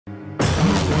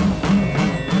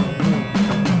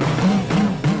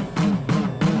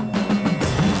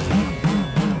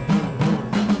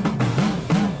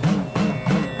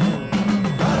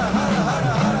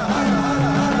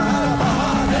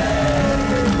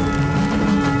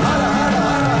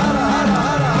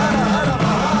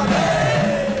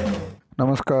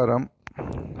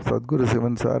Sadhguru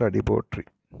Sivan sir அடி போற்றி.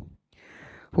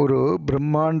 ஒரு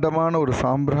பிரம்மாண்டமான ஒரு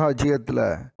சாம்ராஜ்யத்தில்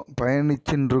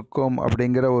பயணிச்சுன்னு இருக்கோம்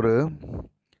அப்படிங்கிற ஒரு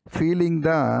ஃபீலிங்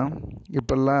தான்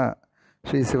இப்போல்லாம்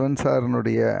ஸ்ரீ சிவன்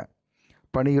சாரினுடைய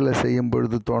பணிகளை செய்யும்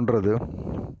பொழுது தோன்றது.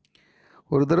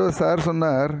 ஒரு தடவை சார்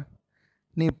சொன்னார்,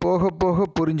 நீ போக போக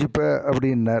புரிஞ்சுப்ப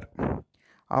அப்படின்னார்.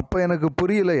 அப்போ எனக்கு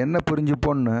புரியலை என்ன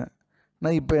புரிஞ்சுப்போன்னு.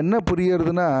 நான் இப்போ என்ன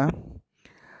புரியறதுன்னா,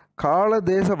 கால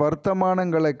தேச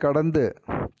வர்த்தமானங்களை கடந்து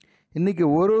இன்றைக்கி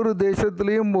ஒரு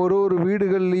தேசத்துலேயும் ஒரு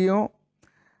வீடுகள்லேயும்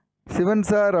சிவன்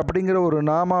சார் அப்படிங்கிற ஒரு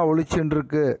நாமா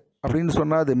ஒழிச்சுருக்கு அப்படின்னு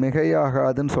சொன்னால் அது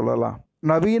மிகையாகாதுன்னு சொல்லலாம்.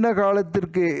 நவீன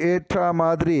காலத்திற்கு ஏற்ற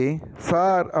மாதிரி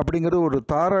சார் அப்படிங்கிறது ஒரு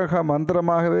தாரக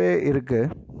மந்திரமாகவே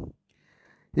இருக்குது.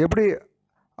 எப்படி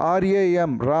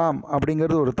RAM ராம்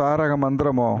அப்படிங்கிறது ஒரு தாரக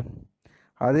மந்திரமோ,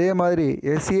 அதே மாதிரி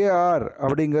SAR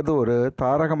அப்படிங்கிறது ஒரு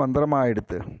தாரக மந்திரமாக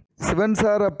ஆயிடுது. சிவன்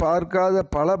சாரை பார்க்காத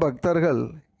பல பக்தர்கள்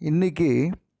இன்றைக்கி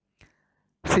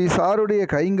ஸ்ரீ சாருடைய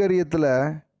கைங்கரியத்தில்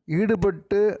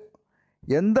ஈடுபட்டு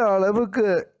எந்த அளவுக்கு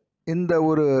இந்த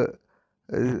ஒரு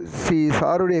ஸ்ரீ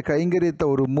சாருடைய கைங்கரியத்தை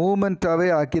ஒரு மூமெண்ட்டாகவே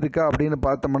ஆக்கியிருக்கா அப்படின்னு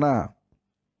பார்த்தோம்னா,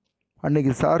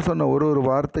 அன்றைக்கி சார் சொன்ன ஒரு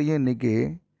வார்த்தையும் இன்றைக்கி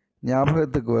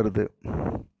ஞாபகத்துக்கு வருது.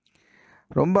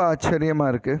 ரொம்ப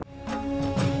ஆச்சரியமாக இருக்குது.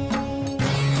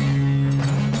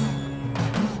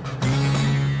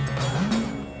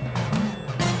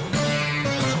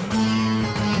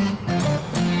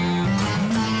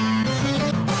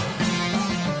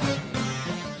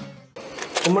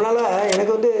 ரொம்ப நாளாக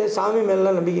எனக்கு சாமி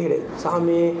மேலாம் நம்பிக்கை கிடையாது.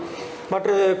 சாமி மற்ற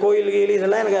கோயில் கீழ்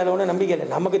இதெல்லாம் எனக்கு அதில் ஒன்றும் நம்பிக்கை இல்லை.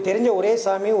 நமக்கு தெரிஞ்ச ஒரே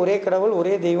சாமி, ஒரே கடவுள்,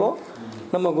 ஒரே தெய்வம்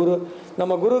நம்ம குரு.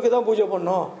 நம்ம குருவுக்கு தான் பூஜை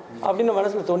பண்ணோம் அப்படின்னு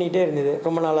மனசில் தோணிக்கிட்டே இருந்தது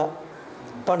ரொம்ப நாளாக.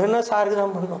 பண்ணுன்னா சாருக்கு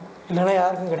தான் பண்ணோம், இல்லைன்னா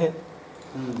யாருக்கும் கிடையாது.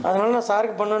 அதனால நான்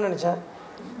சாருக்கு பண்ணணும்னு நினச்சேன்.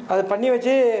 அதை பண்ணி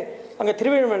வச்சு அங்கே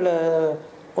திருவேழ்மலையில்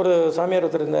ஒரு சாமியார்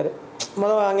ஒருத்தர் இருந்தார்.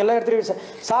 அங்கெல்லாம் எடுத்துகிட்டு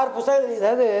சார் புத்தகம்,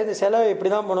 ஏதாவது இந்த செலவு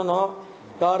இப்படி தான் பண்ணணும்,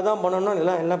 யார் தான் பண்ணணும்,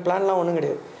 எல்லாம் பிளான்லாம் ஒன்றும்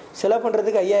கிடையாது. சிலை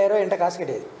பண்ணுறதுக்கு 5000 என்கிட்ட காசு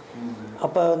கிடையாது.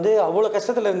 அப்போ அவ்வளோ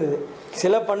கஷ்டத்தில் இருந்தது.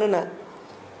 சிலை பண்ணோன்னே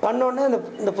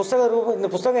இந்த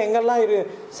புஸ்தகம் எங்கெல்லாம்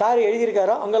சார்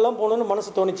எழுதியிருக்காரோ அங்கெல்லாம் போகணுன்னு மனசு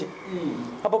தோணுச்சு.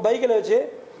 அப்போ பைக்கில் வச்சு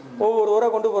ஒவ்வொரு ஊராக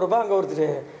கொண்டு போகிறப்ப அங்கே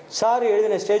ஒருத்தர் சார்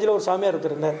எழுதின ஸ்டேஜில் ஒரு சாமியார்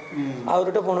ஒருத்தர் இருந்தார்.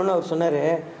 அவர்கிட்ட போனோன்னு அவர் சொன்னார்,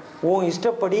 உன்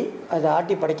இஷ்டப்படி அதை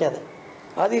ஆட்டி படைக்காத,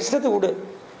 அது இஷ்டத்துக்கு விடு,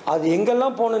 அது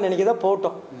எங்கெல்லாம் போகணுன்னு நினைக்கிறதா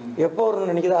போட்டோம், எப்போ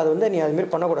வரணும்னு நினைக்கிறதா அது நீ அதுமாரி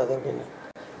பண்ணக்கூடாது அப்படின்னு.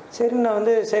 சரி, நான்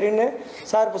சரின்னு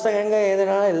சார் புத்தகம் எங்கே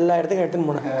எதுனாலும் எல்லா இடத்துக்கும் எடுத்துன்னு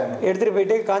போனேன். எடுத்துகிட்டு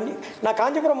போயிட்டு நான்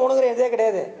காஞ்சிபுரம் போகணுங்கிற இதே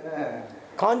கிடையாது.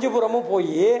 காஞ்சிபுரமும்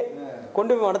போய்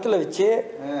கொண்டு போய் மடத்தில் வச்சு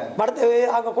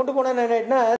அங்கே கொண்டு போனேன்னு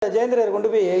என்னன்னா, ஜெயந்திரர்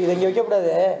கொண்டு போய் இதை இங்கே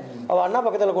வைக்கக்கூடாது, அவள் அண்ணா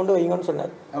பக்கத்தில் கொண்டு வைங்கன்னு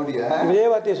சொன்னார். இதே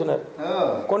வார்த்தையை சொன்னார்.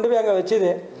 கொண்டு போய் அங்கே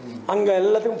வச்சுது. அங்கே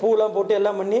எல்லாத்துக்கும் பூவெல்லாம் போட்டு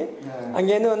எல்லாம் பண்ணி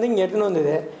அங்கேருந்து இங்கே எடுத்துன்னு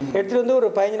வந்தது. எடுத்துகிட்டு ஒரு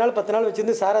 15 நாள் 10 நாள்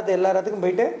வச்சுருந்து சாராத்தை எல்லா இடத்துக்கும்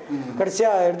போயிட்டு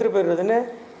கடைசியாக எடுத்துகிட்டு போயிடுறதுன்னு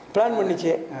பிளான்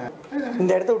பண்ணிச்சு. இந்த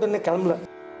இடத்த விட்டு கிளம்பல.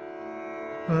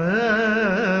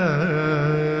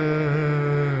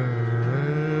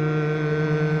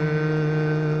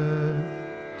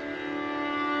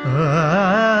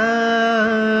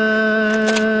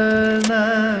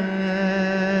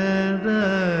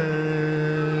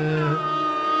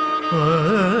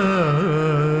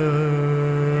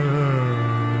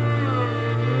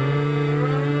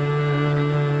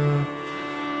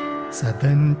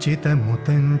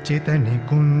 सदञ्चितमुदञ्चित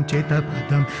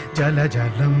निकुञ्चितपदं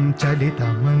जलजलं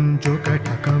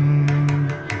चलितमञ्जुकटकम्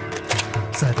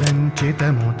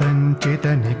सदञ्चितमुदञ्चित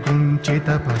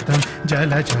निकुञ्चितपदं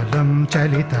जलजलं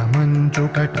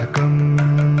चलितमञ्जुकटकम्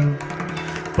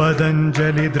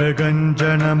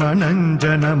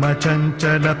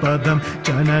पतञ्जलिदृगञ्जनमनञ्जनमचञ्चलपदं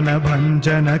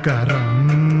जननभञ्जनकरम्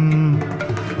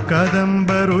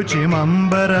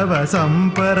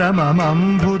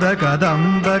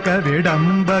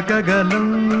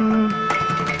कदम्बरुचिमम्बरवसम्परममम्बुदकदम्बकविडम्बकगलम्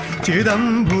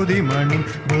चिदम्बुदिमणिं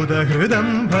बुधहृदं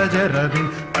भज रविं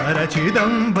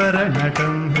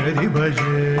परचिदम्बरनटं हृदि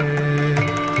भजे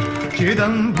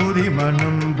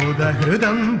चिदम्बुदिमणिं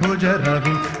बुधहृदं भुज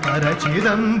रविं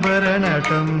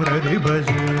परचिदम्बरनटं हृदि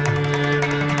भजे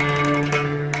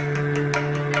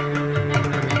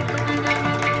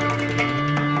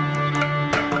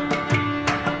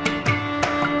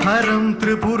हरं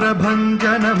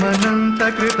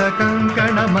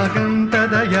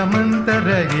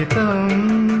त्रिपुरभञ्जनमनन्तकृतकङ्कणमगन्तदयमन्तरहितं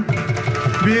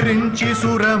विरिञ्चि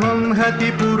सुरवं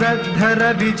हतिपुरद्धर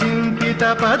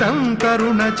विचिन्तितपदं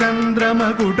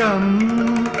करुणचन्द्रमकुटम्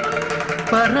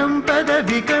परं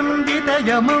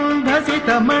पदविकण्डितयमं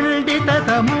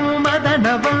भसितमण्डिततमो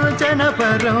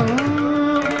मदनवाचनपरम्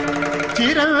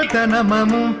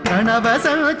चिरतनममुं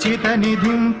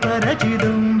प्रणवसञ्चितनिधिं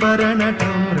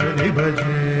परचिदम्बरनटं हृदि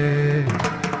भजे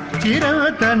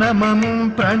चिरातनममुं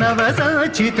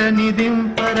प्रणवसाचितनिधिं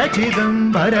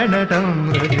परचिदम्बरनटं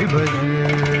हृदि भजे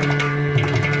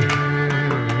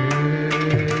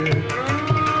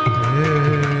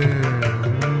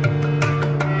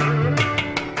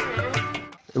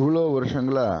இவ்வளோ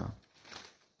வருஷங்களாக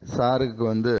சாருக்கு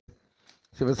வந்து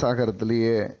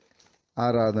சிவசாகரத்துலேயே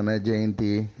ஆராதனை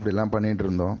ஜெயந்தி இப்படிலாம் பண்ணிகிட்டு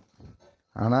இருந்தோம்.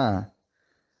 ஆனால்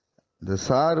இந்த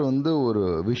சார் வந்து ஒரு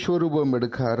விஸ்வரூபம்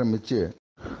எடுக்க ஆரம்பித்து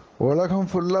உலகம்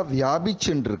ஃபுல்லாக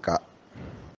வியாபிச்சுன்னு இருக்கா.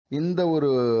 இந்த ஒரு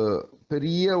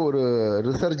பெரிய ஒரு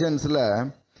ரிசர்ஜன்ஸில்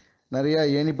நிறையா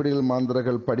ஏணிப்படிகள்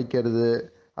மாந்திரங்கள் படிக்கிறது,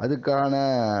 அதுக்கான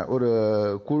ஒரு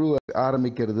குழு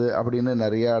ஆரம்பிக்கிறது அப்படின்னு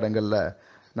நிறையா இடங்களில்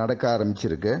நடக்க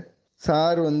ஆரம்பிச்சிருக்கு.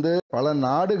 சார் வந்து பல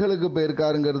நாடுகளுக்கு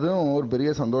போயிருக்காருங்கிறதும் ஒரு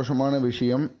பெரிய சந்தோஷமான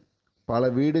விஷயம். பல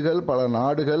வீடுகள், பல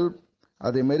நாடுகள்,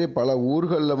 அதேமாரி பல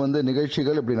ஊர்களில் வந்து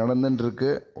நிகழ்ச்சிகள் இப்படி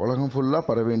நடந்துட்டுருக்கு. உலகம் ஃபுல்லாக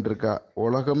பரவின்ட்டுருக்கா.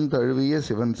 உலகம் தழுவிய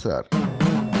Sivan sir.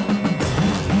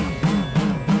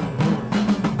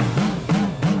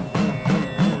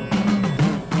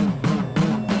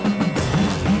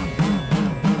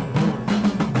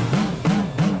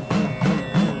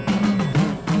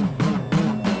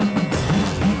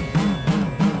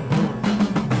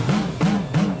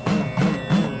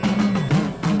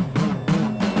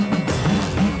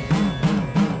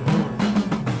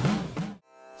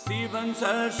 Sivan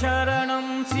Sar Sharanam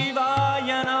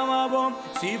Sivaya Namavom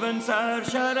Sivan Sar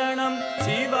Sharanam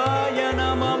Sivaya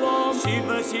Namavom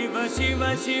Shiva Shiva Shiva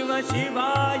Shiva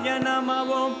Shivaya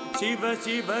Namavom Shiva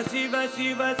Shiva Shiva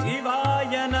Shiva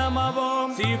Shivaya Namavom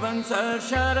Sivan Sar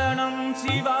Sharanam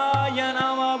Sivaya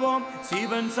Namavom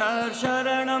Sivan Sar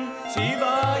Sharanam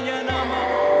Sivaya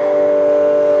Namavom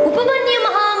Upamanya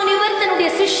மகாமுனிவர் தன்னுடைய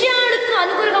சிஷ்யாளுக்கு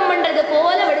அனுகிரகம் பண்றது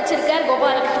போல வடிச்சிருக்கார்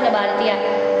கோபாலகிருஷ்ண பாரதியார்.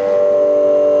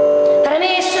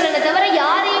 பரமேஸ்வரனை தவிர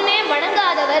யாரையுமே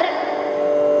வணங்காதவர்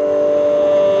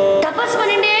தபஸ்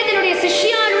பண்ணிட்டே தன்னுடைய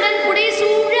சிஷ்யாளுடன் குடை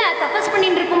சூழ தபஸ்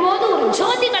பண்ணிட்டு இருக்கும் போது ஒரு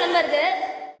ஜோதி கிளம்புறது.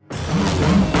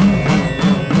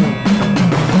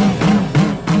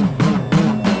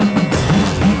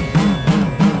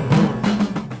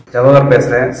 ஜவஹர்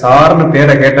பேசுறேன். சார்னு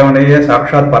பேரை கேட்டவனையே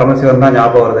சாக்ஷாத் பரமசிவன் தான்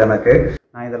ஞாபகம் வருது எனக்கு.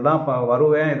 நான் இதெல்லாம்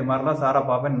வருவேன், இது மாதிரிலாம் சாரை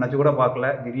பார்ப்பேன் நினச்சி கூட பார்க்கல.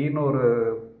 திடீர்னு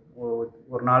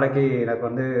ஒரு நாளைக்கு எனக்கு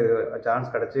வந்து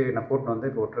சான்ஸ் கிடச்சி என்னை கூட்டின்னு வந்து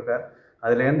இப்போ விட்டுருக்கார்.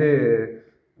 அதுலேருந்து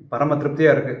பரம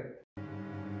திருப்தியாக இருக்குது.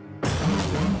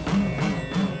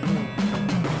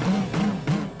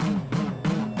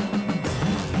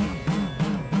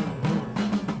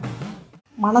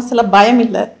 மனசில் பயம்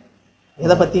இல்லை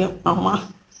எதை பற்றியும். ஆமாம்,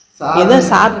 ஏதோ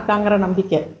சார் இருக்காங்கிற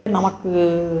நம்பிக்கை நமக்கு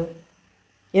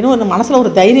இன்னும் ஒரு மனசில்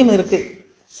ஒரு தைரியம் இருக்குது.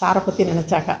 சாரை பற்றி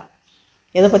நினச்சாக்கா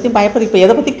எதை பற்றியும் பயப்பட, இப்போ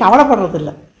எதை பற்றி கவலைப்படுறது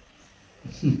இல்லை.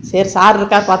 சரி சார்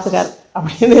இருக்கார் பார்த்துக்கார்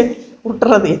அப்படின்னு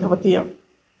விட்டுறது எதை பற்றியும்.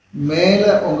 மேலே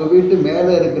உங்கள் வீட்டு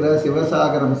மேலே இருக்கிற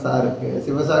சிவசாகரம் சாருக்கு,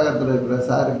 சிவசாகரத்தில் இருக்கிற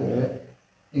சாருக்கு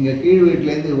நீங்கள் கீழ்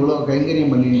வீட்டிலேருந்து இவ்வளோ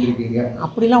கைங்கரியம் பண்ணிட்டு இருக்கீங்க.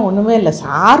 அப்படிலாம் ஒன்றுமே இல்லை.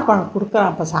 சார்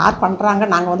கொடுக்குறோம், இப்போ சார் பண்ணுறாங்க,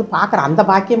 நாங்கள் வந்து பார்க்குறோம். அந்த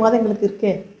பாக்கியமாக தான் எங்களுக்கு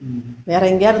இருக்கே.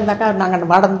 வேறு எங்கேயா இருந்தாக்கா நாங்கள்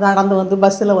நடந்து வந்து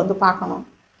பஸ்ஸில் வந்து பார்க்கணும்,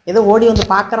 ஏதோ ஓடி வந்து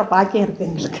பார்க்குற பாக்கியம் இருக்குது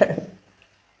எங்களுக்கு.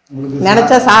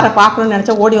 நினச்சா சாரை பார்க்கணும்னு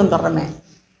நினச்சா ஓடி வந்துடுறோமே.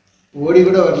 ஓடி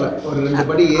கூட வரல, ஒரு 2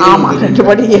 படி. ஆமாம், 2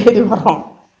 படி ஏறி வரோம்.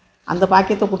 அந்த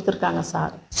பாக்கியத்தை கொடுத்துருக்காங்க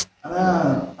சார். ஆனால்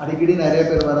அடிக்கடி நிறைய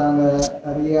பேர் வராங்க,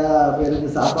 நிறையா பேருக்கு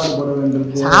சாப்பாடு போட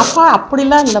வேண்டியிருக்கு. சாப்பாடு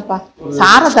அப்படிலாம் இல்லைப்பா.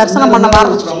 சாரை தரிசனம் பண்ண வர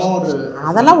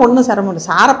அதெல்லாம் ஒன்றும் சிரமம் இல்லை.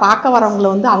 சாரை பார்க்க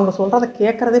வரவங்களை வந்து அவங்க சொல்கிறத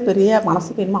கேட்குறதே பெரிய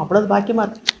மனசுக்கு இன்னும் அவ்வளோ பாக்கியமாக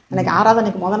இருக்குது. எனக்கு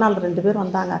ஆராதனைக்கு முதல் நாள் 2 பேர்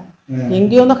வந்தாங்க.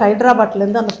 எங்கேயோ வந்து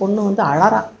ஹைதராபாத்லேருந்து அந்த பொண்ணு வந்து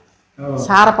அழறா.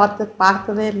 சாரை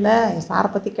பார்த்ததே இல்லை, சாரை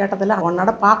பற்றி கேட்டதில்லை, அவன்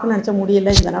நட பார்க்கணும்னு நினச்ச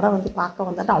முடியல, இந்த நட வந்து பார்க்க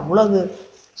வந்தாட்டு அவ்வளவு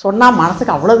சொன்னால்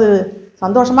மனசுக்கு அவ்வளவு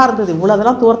சந்தோஷமாக இருந்தது.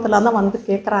 இவ்வளோதெல்லாம் தூரத்தில் தான் வந்து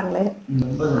கேட்குறாங்களே,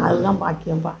 அதுதான்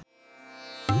பாக்கியம்பா.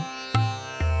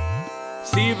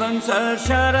 Sivan Sar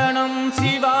Sharanam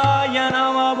Sivaya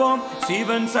Namavom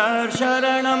Sivan Sar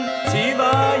Sharanam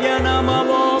Sivaya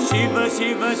Namavom Shiva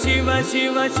Shiva Shiva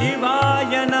Shiva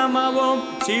Shivaya Namavom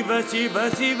Shiva Shiva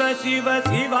Shiva Shiva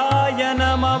Shivaya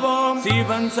Namavom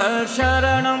Sivan Sar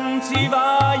Sharanam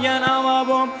Sivaya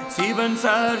Namavom Sivan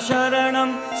Sar Sharanam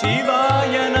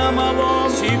Sivaya Namavom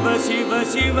Shiva Shiva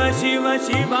Shiva Shiva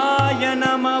Shivaya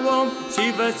Namavom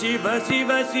Shiva Shiva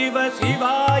Shiva Shiva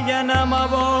Shivaya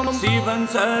Namavom Sivan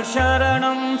Sar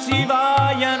Sharanam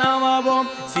Sivaya Namavom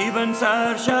Sivan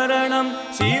Sar Sharanam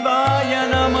Sivaya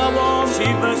Namavom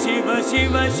Shiva Shiva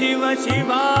Shiva Shiva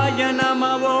Shivaya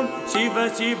Namavom Shiva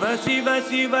Shiva Shiva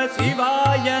Shiva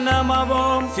Shivaya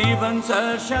Namavom Sivan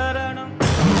Sar Sharanam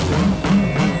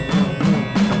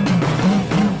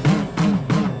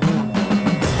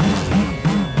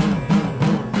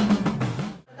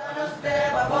Namaste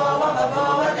Bhavo Bhavo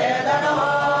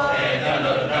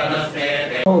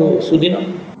சுதினம்.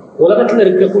 உலகத்தில்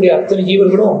இருக்கக்கூடிய அத்தனை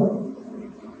ஜீவர்களும்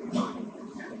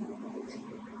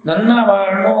நன்னா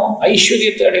வாழணும்,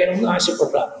 ஐஸ்வர்யத்தை அடையணும்னு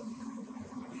ஆசைப்படுறாங்க.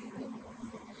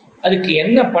 அதுக்கு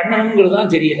என்ன பண்ணணுங்கிறது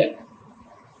தான் தெரியல.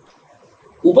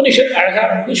 உபனிஷத் அழகா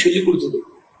நமக்கு சொல்லிக் கொடுத்தது.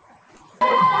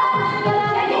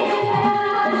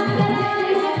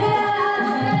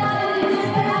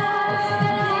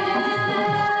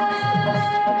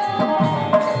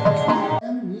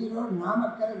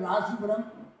 நாமக்கல், ராசிபுரம்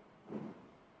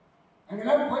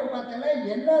அங்கெல்லாம் போய் பார்த்தால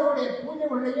எல்லாருடைய பூஜை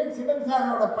உள்ளேயும் சிவன்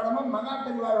சாரோட படமும்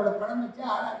மகாபெரிவாரோட படம் வச்சு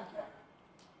ஆராதிக்கிறாங்க.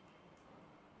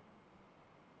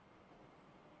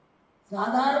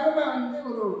 சாதாரணமா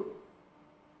ஒரு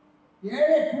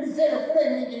ஏழை குடிசையில கூட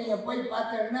இன்னைக்கு நீங்க போய்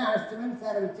பார்த்தீங்கன்னா சிவன்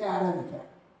சாரை வச்சு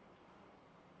ஆராதிக்கிறாங்க.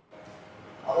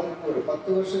 அவருக்கு ஒரு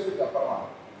 10 வருஷத்துக்கு அப்புறமா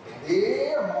இதே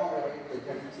அம்மாவோட வயிற்றை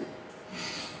கடிச்சு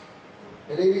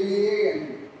விரைவிலேயே என்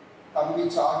தம்பி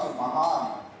சாச்சு மகான்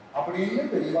அப்படின்னு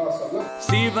பெரியவா சொல்ல,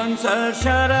 சிவன் சார்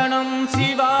சரணம்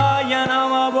சிவாய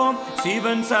நமவோம்,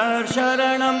 சிவன் சார்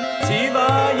சரணம்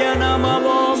சிவாய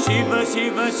நமவோம், சிவ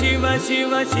சிவ சிவ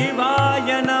சிவ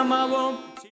சிவாய நமவோம்.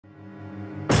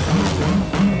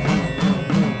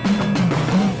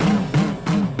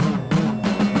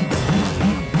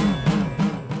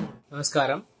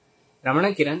 நமஸ்காரம்.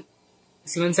 ரமணகிரண்,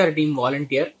 Sivan sir team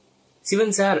volunteer.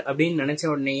 Sivan sir அப்படின்னு நினைச்ச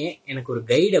உடனேயே எனக்கு ஒரு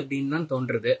கைடு அப்படின்னு தான்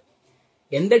தோன்றுறது.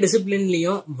 எந்த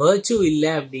டிசிப்ளின்லையும் வர்ச்சு இல்லை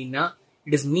அப்படின்னா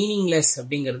இட் இஸ் மீனிங்லெஸ்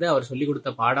அப்படிங்கிறது அவர் சொல்லிக்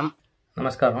கொடுத்த பாடம்.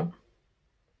 நமஸ்காரம்.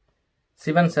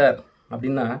 சிவன் சார்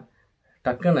அப்படின்னா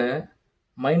டக்குன்னு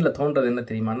மைண்டில் தோன்றது என்ன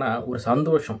தெரியுமான்னா ஒரு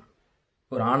சந்தோஷம்,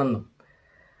 ஒரு ஆனந்தம்.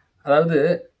 அதாவது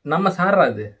நம்ம சாரா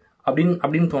அது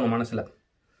அப்படின்னு தோணும் மனசில்.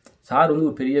 சார் ஒரு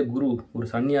பெரிய குரு, ஒரு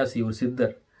சன்னியாசி, ஒரு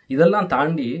சித்தர், இதெல்லாம்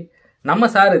தாண்டி நம்ம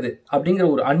சார் இது அப்படிங்கிற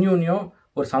ஒரு அந்யோன்யம்,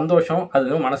 ஒரு சந்தோஷம்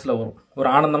அது மனசில் வரும். ஒரு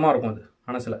ஆனந்தமாக இருக்கும் அது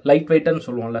மனசில். லைட் வெயிட்டான்னு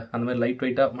சொல்லுவோம்ல, அந்த மாதிரி லைட்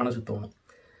வெயிட்டாக மனசு தோணும்.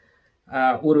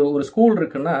 ஒரு ஸ்கூல்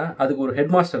இருக்குன்னா அதுக்கு ஒரு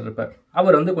ஹெட் மாஸ்டர் இருப்பார்.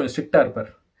 அவர் கொஞ்சம் ஸ்ட்ரிக்டாக இருப்பார்.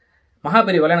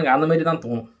 மகாபெரியவால எனக்கு அந்த மாதிரி தான்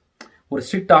தோணும். ஒரு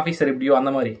ஸ்ட்ரிக்ட் ஆஃபீஸர் எப்படியோ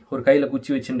அந்த மாதிரி ஒரு கையில்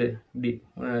குச்சி வச்சுட்டு இப்படி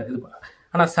இது.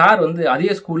 ஆனால் சார்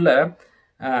அதே ஸ்கூலில்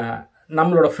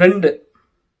நம்மளோட ஃப்ரெண்டு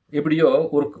எப்படியோ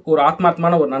ஒரு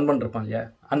ஆத்மாத்மான ஒரு நண்பன் இருப்பான் இல்லையா,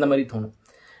 அந்த மாதிரி தோணும்.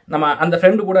 நம்ம அந்த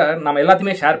ஃப்ரெண்டு கூட நம்ம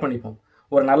எல்லாத்தையுமே ஷேர் பண்ணிப்போம்.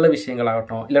 ஒரு நல்ல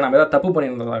விஷயங்களாகட்டும், இல்லை நம்ம ஏதாவது தப்பு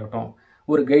பண்ணியிருந்ததாகட்டும்,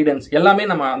 ஒரு கைடன்ஸ் எல்லாமே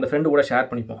நம்ம அந்த ஃப்ரெண்டு கூட ஷேர்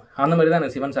பண்ணிப்போம். அந்த மாதிரி தான்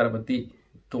எனக்கு சிவன் சாரை பற்றி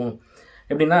தோணும்.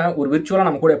 எப்படின்னா ஒரு விர்ச்சுவலாக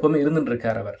நம்ம கூட எப்போவுமே இருந்துட்டு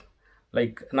இருக்கார் அவர்.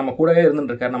 லைக் நம்ம கூடவே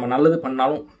இருந்துட்டு இருக்கார். நம்ம நல்லது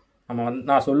பண்ணாலும்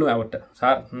நான் சொல்லுவேன் அவர்கிட்ட,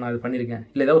 சார் நான் இது பண்ணியிருக்கேன்,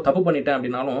 இல்லை ஏதாவது தப்பு பண்ணிட்டேன்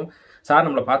அப்படின்னாலும் சார்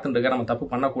நம்மளை பார்த்துட்டு இருக்கார், நம்ம தப்பு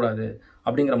பண்ணக்கூடாது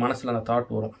அப்படிங்கிற மனசில் அந்த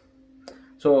தாட் வரும்.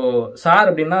 ஸோ சார்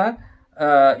அப்படின்னா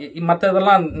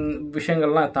மற்றதெல்லாம்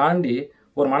விஷயங்கள்லாம் தாண்டி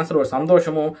ஒரு மனசில் ஒரு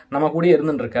சந்தோஷமும் நம்ம கூடயே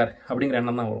இருந்துட்டு இருக்கார் அப்படிங்கிற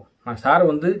எண்ணம் தான் வரும். நான்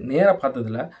சாரை நேராக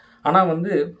பார்த்ததில்ல, ஆனால்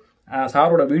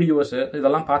சாரோட வீடியோஸு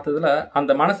இதெல்லாம் பார்த்ததில்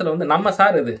அந்த மனசில் நம்ம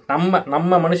சார் இது,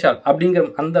 நம்ம மனுஷால்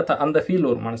அப்படிங்கிற அந்த ஃபீல்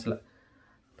வரும் மனசில்.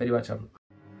 பெரியவாச்சாரம்.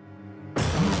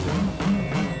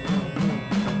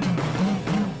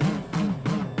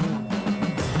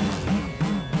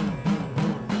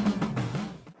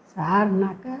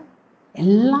 சார்னாக்கா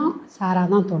எல்லாம் சாராக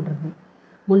தான் தோன்றுறது.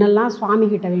 முன்னெல்லாம்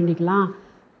சுவாமிகிட்ட வேண்டிக்கலாம்,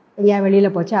 எங்கேயா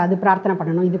வெளியில் போச்சு அது பிரார்த்தனை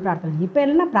பண்ணணும், இது பிரார்த்தனை. இப்போ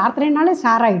எல்லாம் பிரார்த்தனைனாலே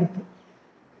சாராகிடுது.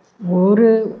 ஒரு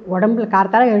உடம்புல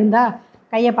கார்த்தால எழுந்தால்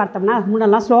கையை பார்த்தோம்னா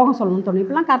முன்னெல்லாம் ஸ்லோகம் சொல்லணும்னு தோணும்.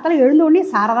 இப்போலாம் கார்த்தால எழுந்தோடனே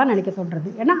சாரை தான் நினைக்க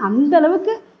தோன்றுறது. ஏன்னா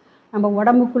அந்தளவுக்கு நம்ம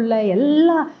உடம்புக்குள்ளே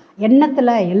எல்லா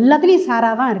எண்ணத்தில் எல்லாத்துலேயும்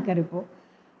சாராக தான் இருக்கார் இப்போது.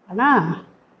 ஆனால்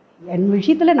என்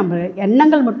விஷயத்தில் நம்ம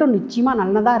எண்ணங்கள் மட்டும் நிச்சயமாக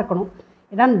நல்லதாக இருக்கணும்.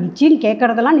 இதான் நிச்சயம்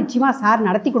கேட்குறதெல்லாம் நிச்சயமாக சார்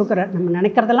நடத்தி கொடுக்குறார். நம்ம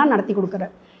நினைக்கிறதெல்லாம் நடத்தி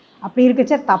கொடுக்குறார். அப்படி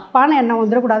இருக்கச்சே தப்பான எண்ணம்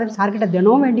வந்துடக்கூடாதுன்னு சார்கிட்ட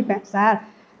தினமும் வேண்டிப்பேன். சார்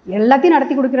எல்லாத்தையும்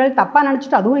நடத்தி கொடுக்குறாரு, தப்பாக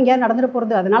நினச்சிட்டு அதுவும் எங்கேயாவது நடந்துட்டு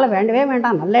போகிறது, அதனால் வேண்டவே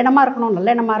வேண்டாம், நல்ல எண்ணமாக இருக்கணும்,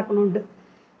 நல்ல எண்ணமாக இருக்கணும்ட்டு.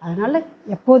 அதனால்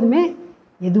எப்போதுமே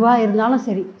எதுவாக இருந்தாலும்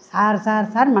சரி சார் சார்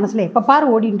சார் மனசில் எப்போ பாரு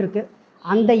ஓடின்னு இருக்கு.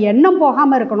 அந்த எண்ணம்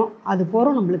போகாமல் இருக்கணும், அது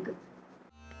போகிறோம் நம்மளுக்கு.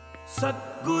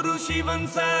 சத்குரு சிவன்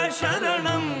சார்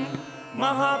சரணம்,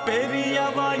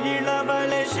 மகாபெரியவா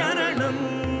இளவளே சரணம்.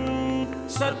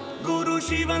 சத்குரு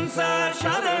சிவன் சார்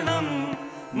சரணம்,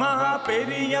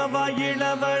 மகாபெரியவா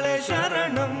இளவளே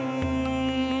சரணம்.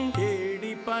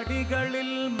 கேடி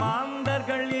படிகளில்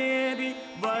மாந்தர்கள் ஏறி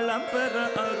வளம் பெற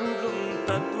அருளும்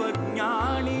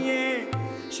தத்துவஞானியே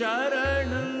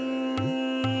சரணம்.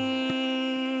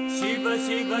 சிவ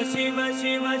சிவ சிவ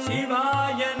சிவ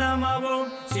சிவாய நமவோம்,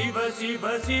 சிவ சிவ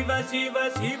சிவ சிவ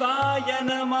சிவாய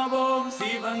நமவோம்.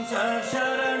 சிவன் சார்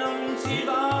சரணம்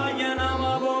சிவாய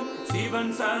நமவோம்,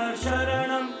 சிவன் சார்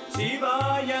சரணம்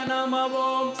சிவாய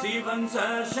நமவோம். சிவன்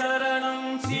சார் சரணம்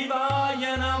சிவாய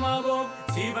நமவோம்,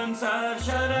 சிவன் சார்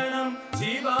சரணம்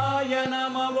சிவாய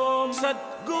நமவோம்.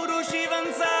 சத்குரு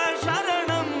சிவன் சார்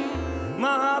சரணம்,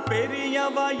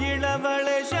 மகாபெரியவ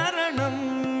இளவளே சரணம்.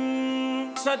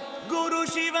 சத்குரு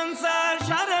சிவன் சார்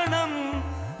சரணம்.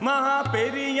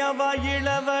 மகாபெரியவ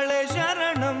இளவளே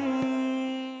சரணம்.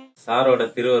 சாரோட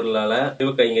திருவருளால்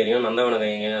சிவகைங்கரியம் நந்தவன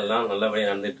கைங்கரியம் எல்லாம்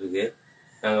நல்லபடியாக நடந்துட்டு இருக்கு.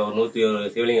 நாங்கள் ஒரு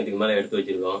 101 சிவலிங்கத்துக்கு மேலே எடுத்து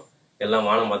வச்சிருக்கோம். எல்லாம்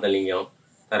வானம் பார்த்த லிங்கம்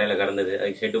தரையில் கடந்தது,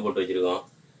 அதுக்கு ஷெட்டு போட்டு வச்சிருக்கோம்.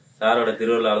 சாரோட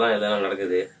திருவருளால் தான் இதெல்லாம்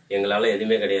நடக்குது. எங்களால்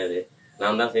எதுவுமே கிடையாது.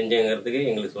 நான் தான் செஞ்சேங்கிறதுக்கு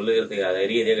எங்களுக்கு சொல்லுகிறதுக்கு அது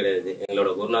அறியதே கிடையாது. எங்களோட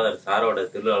குருநாதர் சாரோட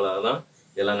திருவிழாவில் தான்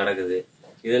இதெல்லாம் நடக்குது.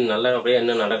 இது நல்லபடியாக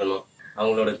இன்னும் நடக்கணும்.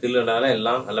 அவங்களோட திருவிழாவில்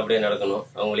எல்லாம் நல்லபடியாக நடக்கணும்.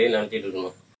 அவங்களே நினச்சிட்டு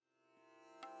இருக்கணும்.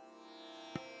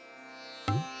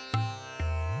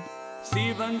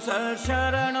 சிவன் சார்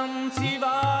சரணம்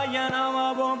சிவாய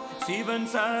நமவோம். சிவன்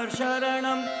சார்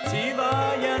சரணம்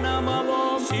சிவாய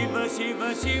நமவோம். சிவ சிவ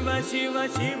சிவ சிவ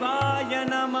சிவாய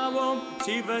நமவோம்.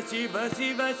 சிவ சிவ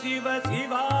சிவ சிவ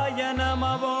சிவாய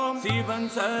நமவோம். சிவன்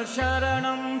சார்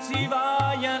சரணம்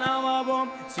சிவாய நமவோம்.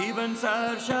 சிவன்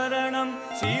சார் சரணம்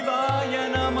சிவாய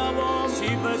நமவோம்.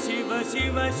 சிவ சிவ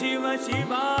சிவ சிவ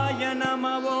சிவாய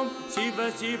நமவோம். சிவ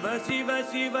சிவ சிவ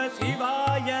சிவ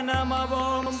சிவாய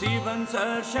நமவோம். சிவன்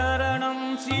சார் சரணம்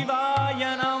சிவாய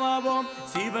நமவோம்.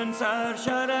 சிவன் சார்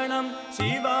சரணம்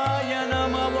சிவாய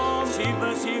நமவோம். சிவ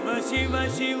சிவ சிவ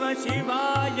சிவ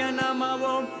சிவாய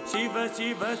நமவோம். சிவ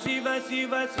சிவ சிவ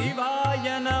சிவ சிவாய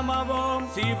நமவோம்.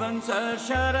 சிவன் சார்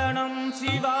சரணம்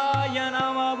சிவாய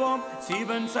நமவோம்.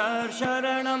 சிவன் சார்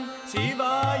சரணம்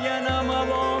சிவாய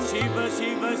நமவோம். சிவ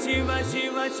சிவ சிவ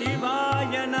சிவ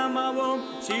சிவாய நமவோம்.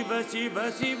 சிவ சிவ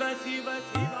சிவ சிவ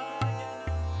சிவாய.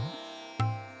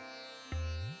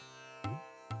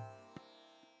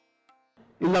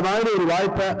 இந்த மாதிரி ஒரு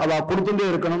வாய்ப்பை அவ கொடுத்துட்டே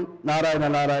இருக்கணும். நாராயண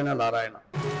நாராயண நாராயண.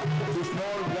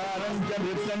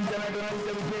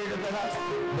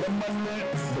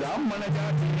 பிராமண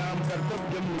ஜாதியாம்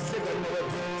கர்த்தவ்யம்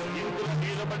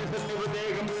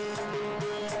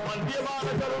மத்தியமான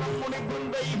சரணம்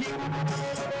முனிகுந்தை.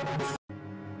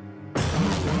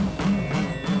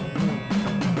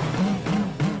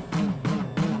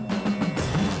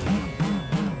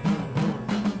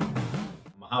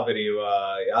 மகாபெரியவா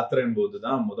யாத்திரையின்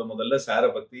போதுதான் முதல்ல சாரை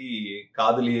பத்தி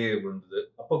காதலியே விழுந்தது.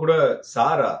 அப்ப கூட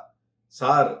சார்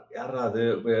யாரா அது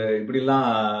இப்படிலாம்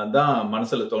தான்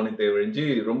மனசுல தோணித்தே ஒழிஞ்சு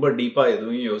ரொம்ப டீப்பா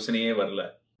எதுவும் யோசனையே வரல.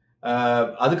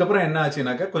 அதுக்கப்புறம் என்ன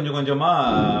ஆச்சுனாக்கா கொஞ்சம் கொஞ்சமா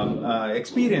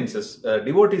எக்ஸ்பீரியன்சஸ்,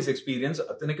 டிவோட்டிஸ் எக்ஸ்பீரியன்ஸ்,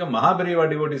 அத்தனைக்கும் மகாபெரியவா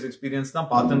டிவோட்டிஸ் எக்ஸ்பீரியன்ஸ்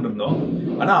தான் பார்த்துட்டு இருந்தோம்.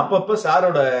 ஆனா அப்பப்ப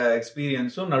சாரோட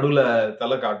எக்ஸ்பீரியன்ஸும் நடுவுல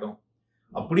தலை காட்டும்.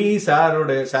 அப்படி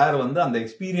சார் வந்து அந்த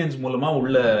எக்ஸ்பீரியன்ஸ் மூலமா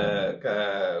உள்ள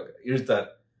இழுத்தார்.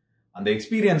 அந்த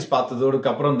எக்ஸ்பீரியன்ஸ்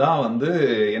பார்த்ததோடுக்கு அப்புறம் தான் வந்து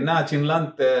என்ன ஆச்சுன்னுலாம்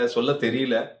சொல்ல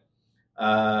தெரியல.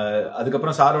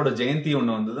 அதுக்கப்புறம் சாரோட ஜெயந்தி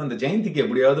ஒண்ணு வந்தது. அந்த ஜெயந்திக்கு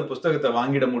எப்படியாவது புஸ்தகத்தை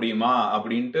வாங்கிட முடியுமா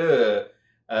அப்படின்ட்டு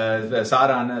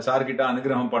சார்கிட்ட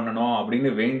அனுகிரகம் பண்ணணும் அப்படின்னு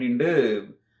வேண்டிட்டு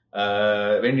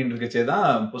இருக்கச்சேதான்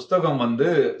புஸ்தகம் வந்து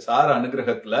சார்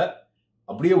அனுகிரகத்துல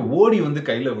அப்படியே ஓடி வந்து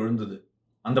கையில விழுந்தது.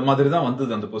 அந்த மாதிரி தான்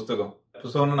வந்தது அந்த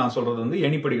புஸ்தகம்னு நான் சொல்றது வந்து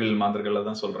எணிப்படிகள் மாந்தர்கள்ல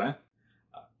தான் சொல்றேன்.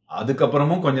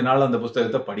 அதுக்கப்புறமும் கொஞ்ச நாள் அந்த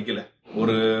புஸ்தகத்தை படிக்கல.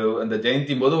 அந்த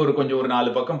ஜெயந்தி போது ஒரு 4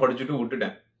 பக்கம் படிச்சுட்டு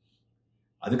விட்டுட்டேன்.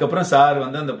 அதுக்கப்புறம் சார்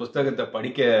வந்து அந்த புஸ்தகத்தை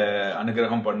படிக்க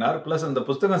அனுகிரகம் பண்ணார். பிளஸ் அந்த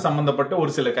புஸ்தகம் சம்பந்தப்பட்ட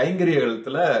ஒரு சில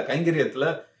கைங்கரியத்துல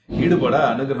ஈடுபட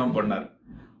அனுகிரகம் பண்ணார்.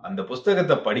 அந்த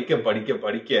புஸ்தகத்தை படிக்க படிக்க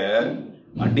படிக்க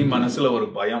அடி மனசுல ஒரு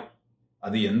பயம்.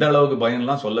 அது எந்த அளவுக்கு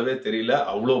பயம்லாம் சொல்லவே தெரியல,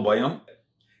 அவ்வளோ பயம்.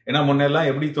 ஏன்னா முன்னெல்லாம்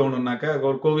எப்படி தோணும்னாக்கா,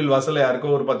 ஒரு கோவில் வாசல யாருக்கோ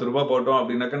ஒரு 10 ரூபாய் போட்டோம்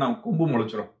அப்படின்னாக்கா நம்ம கும்பு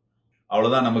முளைச்சிரும்,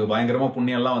 அவ்வளவுதான், நமக்கு பயங்கரமா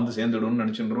புண்ணியம் எல்லாம் வந்து சேர்ந்துடும்னு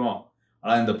நினைச்சுருவோம்.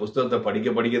 ஆனா இந்த புஸ்தகத்தை படிக்க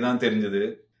படிக்க தான் தெரிஞ்சது,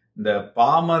 இந்த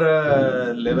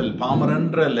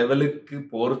பாமரன்ற லெவலுக்கு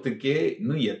போறதுக்கே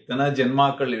இன்னும் எத்தனை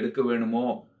ஜென்மாக்கள் எடுக்க வேணுமோ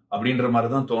அப்படின்ற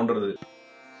மாதிரிதான் தோன்றது.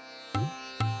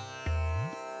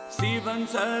 சிவன்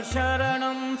சார்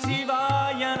சரணம்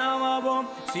சிவாய நமவோம்.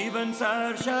 சிவன்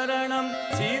சார் சரணம்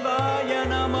சிவாய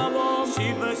நமவோம்.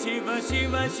 சிவ சிவ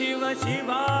சிவ சிவ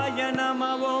சிவாய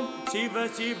நமவோம். சிவ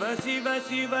சிவ சிவ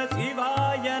சிவ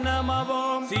சிவாய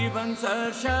நமவோம். சிவன்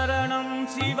சார் சரணம்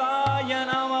சிவாய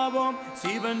நமவோம்.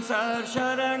 சிவன் சார்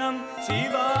சரணம்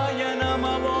சிவாய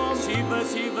நமவோம். சிவ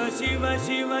சிவ சிவ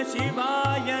சிவ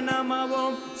சிவாய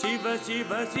நமவோம். சிவ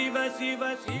சிவ சிவ சிவ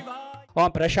சிவா. ओं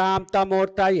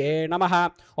प्रशान्तमूर्तये नमः।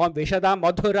 ओं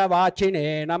विशदमधुरवाचिने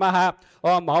नमः।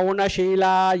 ओं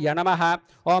मौनशीलाय नमः।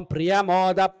 ओं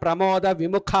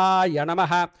प्रियमोदप्रमोदविमुखाय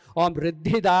नमः। ओं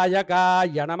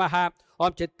वृद्धिदायकाय नमः। ओं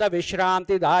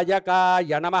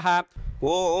चित्तविश्रान्तिदायकाय नमः।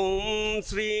 ओं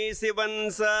श्री सिवन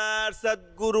सार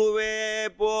सद्गुरुवे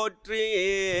पोट्री।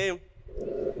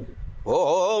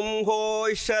 ओं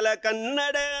होशल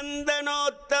कन्नड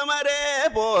अंदनोत्तमरे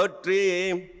पोट्री।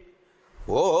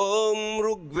 ओम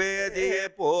ऋग्वेदे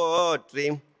पोट्री।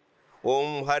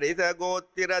 ஓம் ஹரித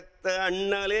கோத்திரத்த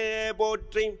அண்ணலே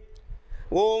போற்றி.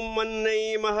 ஓம் அன்னை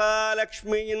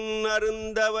மகாலட்சுமியின்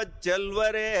அருந்தவச்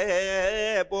செல்வரே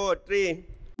போற்றி.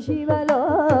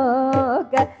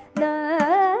 சிவலோக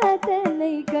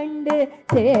நாதனை கண்டு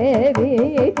சேவித்திடு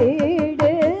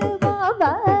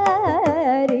மாவாரிரையே.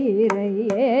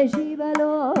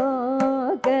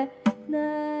 சிவலோக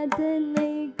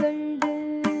நாதனை கண்டு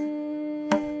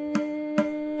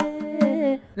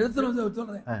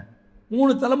சொல்றேன்.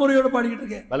 3 தலைமுறையோட பாடிக்கிட்டு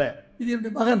இருக்கேன். இது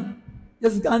என்னுடைய மகன்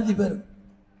எஸ் காந்தி பேர்,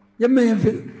 எம்ஏ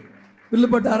எம்ஃபில்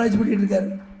வில்லுப்பாட்டு ஆராய்ச்சி பண்ணிட்டு இருக்காரு.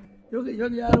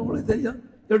 இவங்க யாரும் உங்களுக்கு தெரியும்.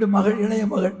 என்னுடைய மகள், இளைய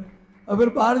மகள், அவர்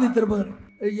பேர் பாரதி திருமகன்.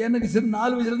 எனக்கு சிறு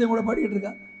 4 வயசுலேருந்து கூட பாடிக்கிட்டு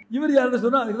இருக்கா. இவர் யாருன்னு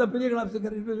சொன்னால் அதுக்கு தான் பெரிய கிளாப்ஸ்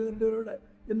இருக்காரு. 2 பேரோட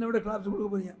என்னை விட கிளாப்ஸ் கொடுக்க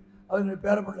போறீங்க. அவர் என்னுடைய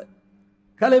பேரப்பிள்ளை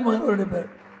கலைமகன் அவருடைய பேர்.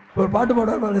 ஒரு பாட்டு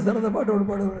பாடுவார், சிறந்த பாட்டோடு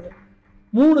பாடுவாங்க.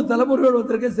 3 தலைமுறையோடு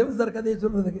வந்திருக்கேன் சிவசார் கதையை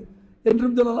சொல்றதுக்கு.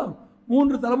 என்றும் சொல்லலாம்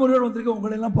 3 தலைமுறையோடு வந்திருக்கேன்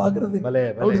உங்களை எல்லாம் பார்க்கறதுக்கு.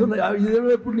 அவர் சொல்ல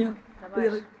இதே புண்ணியம்.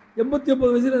 89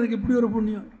 வயசுல எனக்கு இப்படி ஒரு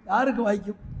புண்ணியம் யாருக்கு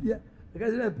வாய்க்கும்?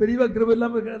 பெரியவா கிருபை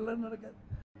இல்லாமல் எல்லாம் நடக்காது.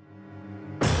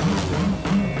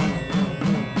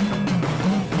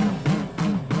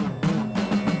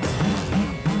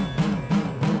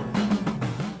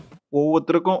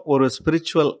 ஒவ்வொருத்தருக்கும் ஒரு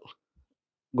ஸ்பிரிச்சுவல்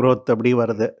growth அப்படி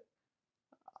வருது.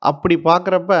 அப்படி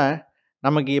பார்க்குறப்ப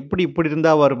நமக்கு எப்படி இப்படி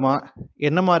இருந்தால் வருமா,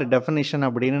 என்ன மாதிரி டெஃபினிஷன்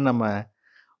அப்படின்னு நம்ம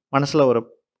மனசில் ஒரு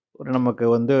நமக்கு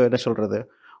என்ன சொல்கிறது,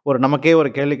 நமக்கே ஒரு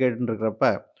கேள்வி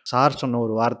கேட்டுருக்கிறப்ப சார் சொன்ன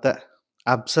ஒரு வார்த்தை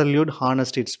அப்சல்யூட்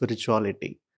ஹானஸ்டி ஸ்பிரிச்சுவாலிட்டி.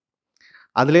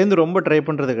 அதுலேருந்து ரொம்ப ட்ரை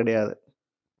பண்ணுறது கிடையாது.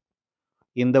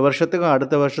 இந்த வருஷத்துக்கும்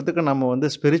அடுத்த வருஷத்துக்கும் நம்ம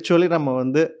ஸ்பிரிச்சுவலி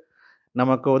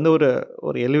நமக்கு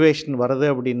ஒரு எலிவேஷன் வருது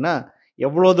அப்படின்னா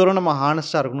எவ்வளோ தூரம் நம்ம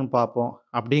ஹானஸ்டாக இருக்கணும்னு பார்ப்போம்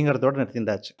அப்படிங்கிறதோட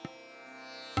நிறுத்திந்தாச்சு.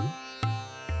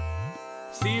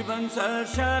 சிவன் சார்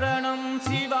சரணம்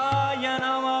சிவாய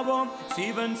நமவோம்.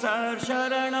 சிவன் சார்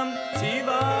சரணம்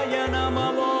சிவாய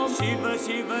நமவோம். சிவ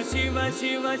சிவ சிவ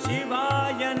சிவ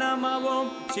சிவாய நமவோம்.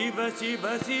 சிவ சிவ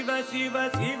சிவ சிவ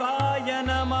சிவாய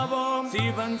நமவோம்.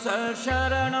 சிவன் சார்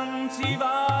சரணம்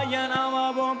சிவாய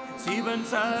நமவோம். சிவன்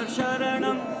சார்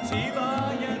சரணம்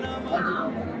சிவாய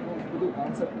நமவோம்.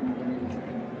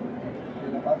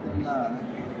 பார்த்தீங்கன்னா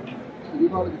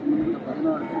தீபாவளிக்கு முன்னாடி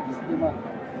 14 பேர் முக்கியமாக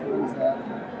சார்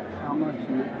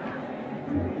காமாட்சி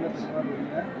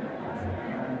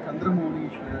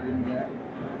சந்திரமௌலீஸ்வரர் இந்த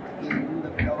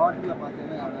வாட்டில்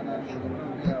பார்த்தீங்கன்னா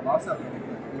வாசல்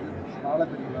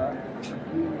பாலபிரிவா,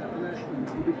 இந்த இடத்துல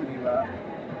புதுப்பிரிவா,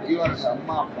 பெரியவாரோட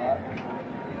அம்மா அப்பா,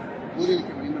 பூர்வீக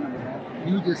மணிமண்டபம்,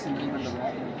 நியூ ஜெர்சி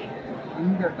மணிமண்டபம்,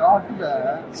 இந்த டாட்டில்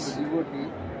ஒரு டிவோட்டி.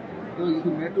 இது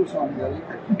மேட்டூர் சுவாமிகள்.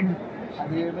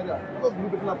 அதே மாதிரி அவ்வளோ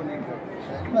பியூட்டிஃபுல்லாக பண்ணியிருக்காரு.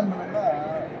 எக்ஸ்பிளைன் பண்ணாங்கன்னா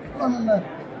அவ்வளோ நல்லா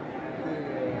இது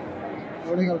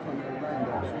கோடைகால் சுவாமிகள் தான் இந்த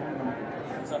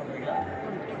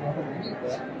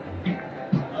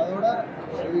அதோட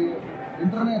இது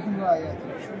இன்டர்நேஷ்னலாக ஆயாச்சு.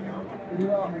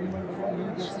 பெரியவா மணிமண்டபம், நியூ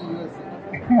ஜெர்சி, யூஎஸ்ஏ.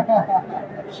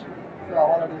 ஸோ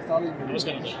அவரோட ஸ்டாலிங்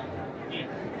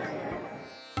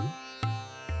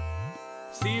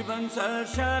சிவன் சார்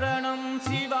சரணம்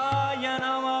சிவாய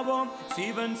நமவோம்.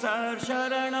 சிவன் சார்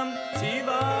சரணம்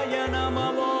சிவாய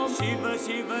நமவோம். சிவ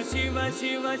சிவ சிவ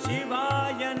சிவ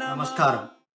சிவாய நம. நமஸ்காரம்.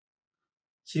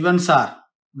 சிவன் சார்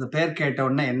இந்த பேர் கேட்ட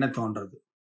உடனே என்ன தோன்றது?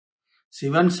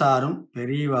 சிவன் சாரும்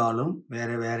பெரியவாளும் வேற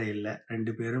வேற இல்லை,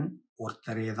 2 பேரும்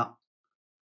ஒருத்தரே தான்.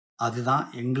 அதுதான்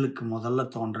எங்களுக்கு முதல்ல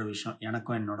தோன்ற விஷயம்,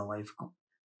 எனக்கும் என்னோட ஒய்ஃபுக்கும்.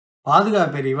 பாதுகா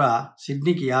பெரியவா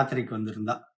சிட்னிக்கு யாத்திரைக்கு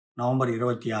வந்திருந்தா நவம்பர்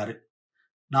 26.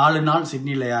 4 நாள்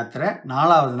சிட்னியில் யாத்திரை.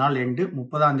 4வது நாள் எண்டு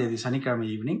 30ஆம் தேதி சனிக்கிழமை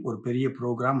ஈவினிங் ஒரு பெரிய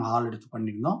ப்ரோக்ராம் ஹால் எடுத்து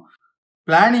பண்ணியிருந்தோம்.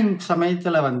 பிளானிங்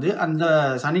சமயத்தில் அந்த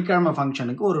சனிக்கிழமை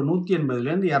ஃபங்க்ஷனுக்கு ஒரு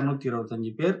 180லேருந்து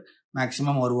 225 பேர்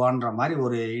மேக்சிமம் வருவான்ற மாதிரி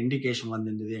ஒரு இண்டிகேஷன்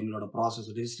வந்திருந்தது எங்களோட ப்ராசஸ்,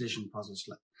 ரெஜிஸ்ட்ரேஷன்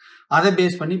ப்ராசஸில். அதை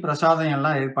பேஸ் பண்ணி பிரசாதம்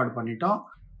எல்லாம் ஏற்பாடு பண்ணிட்டோம்.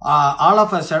 ஆல்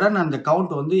ஆஃப் அ சடன் அந்த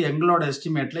கவுண்ட் எங்களோட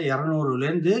எஸ்டிமேட்டில்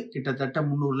 200லேருந்து கிட்டத்தட்ட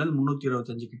 300லேருந்து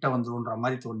 325 கிட்ட வந்துருன்ற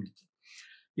மாதிரி தோணிடுச்சு.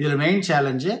 இதில் மெயின்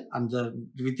சேலஞ்சு அந்த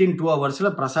வித்தின் 2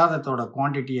 ஹவர்ஸில் பிரசாதத்தோட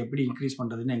குவான்டிட்டி எப்படி இன்க்ரீஸ்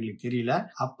பண்ணுறதுன்னு எங்களுக்கு தெரியல.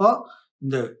 அப்போ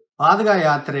இந்த பாதுகா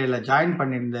யாத்திரையில் ஜாயின்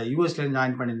பண்ணியிருந்த யூஎஸ்லேருந்து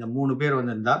ஜாயின் பண்ணியிருந்த 3 பேர்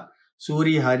வந்திருந்தா.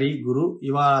 சூரி, ஹரி, குரு,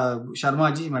 இவா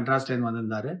சர்மாஜி மெட்ராஸ்லேருந்து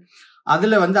வந்திருந்தாரு.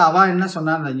 அதில் அவ என்ன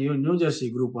சொன்னா, அந்த நியூ ஜெர்சி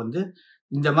குரூப்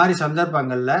இந்த மாதிரி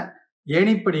சந்தர்ப்பங்களில்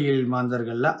ஏணிப்படிகள்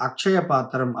மாந்தர்களில் அக்ஷய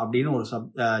பாத்திரம் அப்படின்னு ஒரு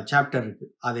சாப்டர் இருக்கு,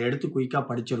 அதை எடுத்து குயிக்காக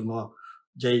படிச்சிருங்கோ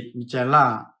ஜெய், மிச்சம்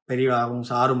எல்லாம் பெரியவாவும்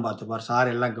சாரும் பார்த்துப்பார்,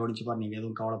 சார் எல்லாம் கவனிச்சுப்பார், நீங்கள்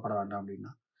எதுவும் கவலைப்பட வேண்டாம்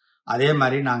அப்படின்னா. அதே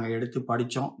மாதிரி நாங்கள் எடுத்து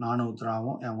படித்தோம். நானும்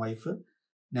உத்தராவும் என் ஒய்ஃபு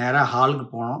நேராக ஹாலுக்கு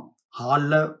போனோம்.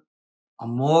 ஹாலில்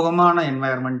அமோகமான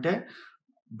என்வாயர்மெண்ட்டு,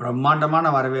 பிரம்மாண்டமான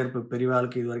வரவேற்பு.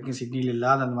 பெரியவாளுக்கு இது வரைக்கும் சிட்னியில்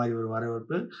இல்லாத அந்த மாதிரி ஒரு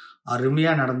வரவேற்பு.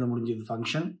 அருமையாக நடந்து முடிஞ்சது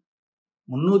ஃபங்க்ஷன்.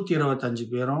 325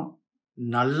 பேரும்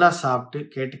நல்லா சாப்பிட்டு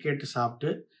கேட்டு கேட்டு சாப்பிட்டு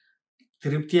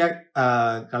திருப்தியாக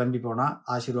கிளம்பி போனால்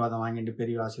ஆசீர்வாதம் வாங்கிட்டு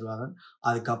பெரிய ஆசீர்வாதம்.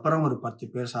 அதுக்கப்புறம் ஒரு 10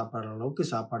 பேர் சாப்பிட்ற அளவுக்கு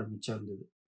சாப்பாடு மிச்சம் இருந்தது.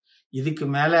 இதுக்கு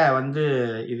மேலே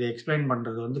இதை எக்ஸ்பிளைன்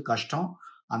பண்ணுறது கஷ்டம்.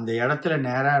 அந்த இடத்துல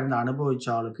நேராக இருந்து அனுபவிச்ச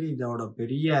ஆளுக்கு இதோட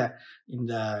பெரிய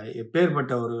இந்த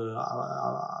எப்பேற்பட்ட ஒரு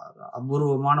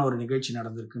அபூர்வமான ஒரு நிகழ்ச்சி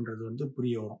நடந்திருக்குன்றது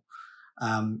புரிய வரும்.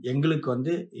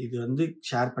 எங்களுக்கு இது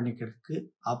ஷேர் பண்ணிக்கிறதுக்கு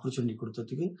ஆப்பர்ச்சுனிட்டி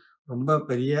கொடுத்ததுக்கு ரொம்ப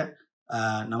பெரிய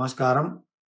நமஸ்காரம்.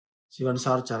 சிவன்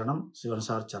சார் சரணம், சிவன்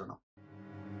சார் சரணம்.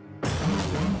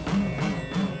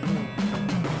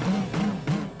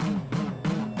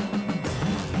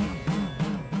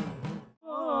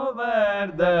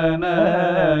 கோவர்தன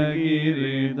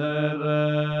கிரிதர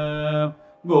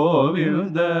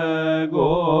கோவிந்த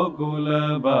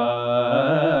கோகுலபால.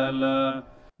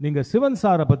 நீங்க சிவன்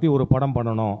சாரை பத்தி ஒரு படம்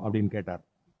பண்ணணும் அப்படின்னு கேட்டார்.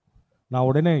 நான்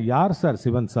உடனே யார் சார்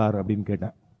சிவன் சார் அப்படின்னு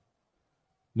கேட்டேன்.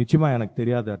 நிச்சயமா எனக்கு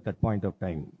தெரியாது. At that point of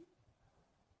time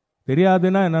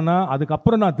தெரியாதுன்னா என்னன்னா,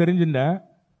 அதுக்கப்புறம் நான் தெரிஞ்சுட்டேன்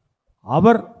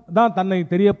அவர் தான் தன்னை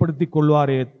தெரியப்படுத்தி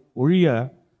கொள்வாரே ஒழிய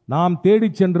நாம் தேடி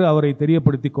சென்று அவரை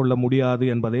தெரியப்படுத்தி கொள்ள முடியாது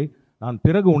என்பதை நான்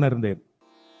பிறகு உணர்ந்தேன்.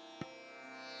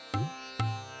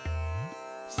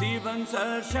 சிவன்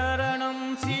சார் சரணம்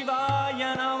சிவாய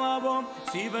நமவோம்.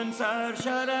 சிவன் சார்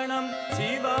சரணம்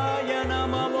சிவாய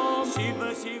நமவோம். சிவ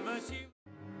சிவ சிவ.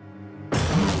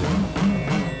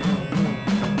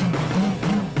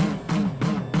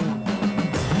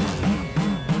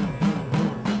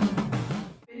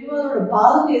 பெரியவரோட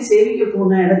பாதுகையை சேவிக்க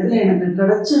போன இடத்துல எனக்கு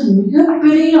கிடைச்ச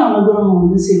மிகப்பெரிய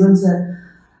அனுகிரகம் சிவன் சார்.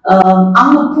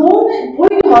 அங்க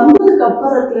போயிட்டு வந்ததுக்கு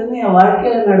அப்புறத்துல இருந்து என்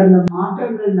வாழ்க்கையில நடந்த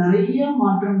மாற்றங்கள்,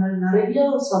 நிறைய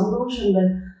சந்தோஷங்கள்.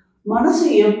 மனசு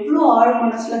எவ்வளவு ஆழ்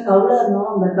மனசுல கவலை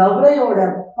இருந்தாலும் அந்த கவலையோட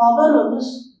பவர்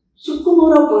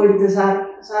சுக்குநூறா போயிடுது சார்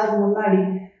முன்னாடி.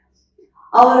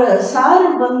 சார்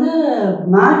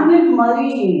மேக்னெட்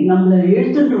மாதிரி நம்மளை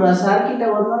இழுத்துட்டுருவார் சார் கிட்ட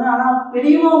வந்தோன்னே. ஆனா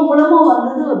பெரியவா மூலமா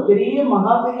வந்தது ஒரு பெரிய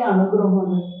மகாபெரிய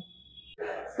அனுகிரகம்.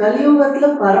 கலியுகத்துல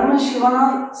பரமசிவனா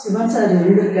சிவன் சார்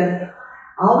இருந்திருக்காரு.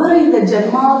 அவரை இந்த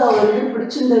ஜென்மாவில்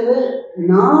பிடிச்சிருந்தது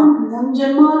நான் முன்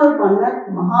ஜென்மாவில் பண்ண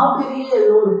மகாபெரிய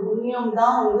ஒரு புண்ணியம்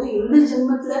தான் இந்த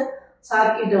ஜென்மத்துல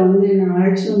சார்கிட்ட என்னை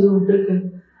அழைச்சி விட்டுருக்கு.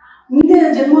 இந்த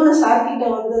ஜென்மாவில் சார்கிட்ட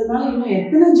வந்ததுனால இன்னும்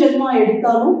எத்தனை ஜென்மா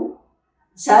எடுத்தாலும்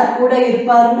சார் கூட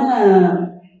இருப்பாருன்னு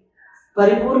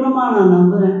பரிபூர்ணமா நான்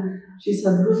நம்புறேன். ஸ்ரீ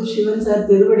சத்குரு சிவன் சார்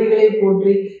திருவடிகளை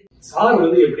போற்றி. சார்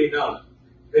எப்படின்னா,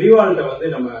 பெரியவாள்கிட்ட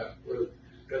நம்ம ஒரு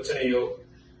பிரச்சனையோ,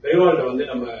 பெரியவாள்கிட்ட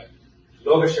நம்ம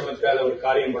லோகக்ஷேமத்துக்காக ஒரு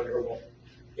காரியம் பண்றோமோ,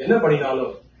 என்ன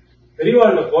பண்ணினாலும்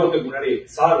பெரியவாள்கிட்ட போறதுக்கு முன்னாடி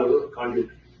சார் ஒரு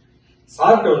கான்ட்ரிபியூட்.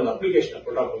 சார்கிட்ட அப்ளிகேஷனை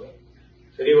போட்டா போதும்,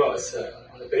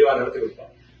 அந்த பெரியவா நடத்தி கொடுப்பாங்க.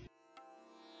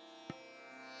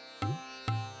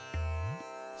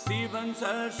 சிவன்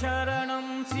சார்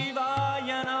சரணம் சிவாய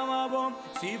நமவோம்.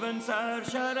 சிவன் சார்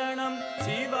சரணம்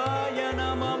சிவாய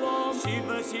நமவோம். சிவ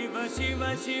சிவ சிவ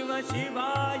சிவ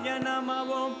சிவாய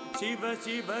நமவோம். சிவ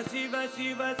சிவ சிவ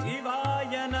சிவ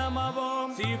சிவாய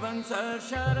நமவோம். சிவன் சார்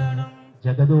சரணம்.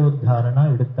 ஜெகதோத்தாரணா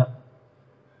எடுத்தா.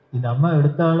 இந்த அம்மா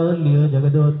எடுத்தாலோ இல்லையோ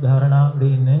ஜெகதோத்தாரணா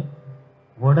அப்படின்னு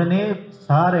உடனே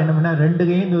சார் என்ன பண்ண, 2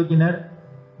 கையும் தூக்கினார்.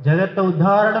 ஜெகத்தை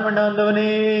உத்தாரணம் பண்ண வந்தவனே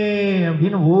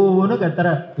அப்படின்னு ஓன்னு கத்துற.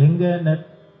 எங்க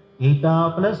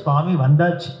எய்தாப்புல சுவாமி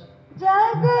வந்தாச்சு.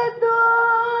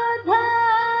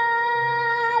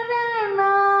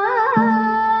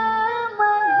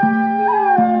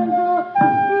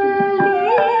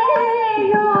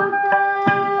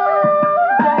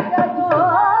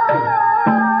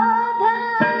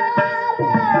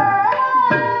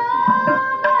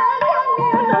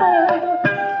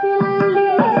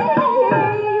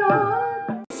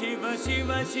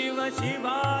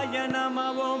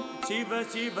 சிவ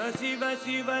சிவ சிவ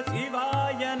சிவ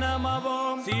சிவாய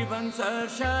நமவோம். சிவன் சார்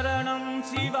சரணம்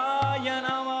சிவாய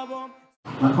நமவோம்.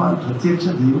 பகவான் பிரத்யட்ச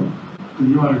தெய்வம்,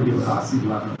 பெரியவாளுடைய ஒரு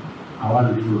ஆசீர்வாதம்,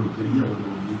 அவளுடைய ஒரு பெரிய ஒரு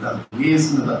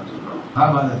பேசுனதான் சொல்றோம்.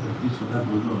 மகாபாரதத்தை பற்றி சொன்ன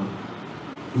போது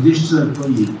யுதிஷ்டர்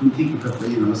போய் குந்தி கிட்ட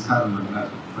போய் நமஸ்காரம்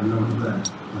பண்றார். பண்ண உடனே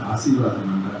ஒரு ஆசீர்வாதம்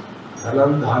பண்றார்.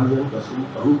 தனம் தானியம் பசு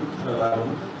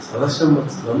பகுபுத்திரம் சதசம்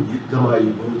வத்சரம்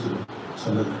தீர்க்கமாயுன்னு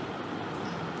சொன்னது.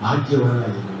 பாக்கியமான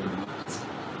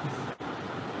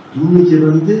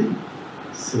இன்னைக்கு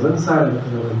சிவன் சார்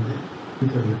இடத்துல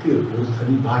இருக்கிறதுக்கு ஒரு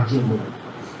தனி பாக்கியம் வரும்.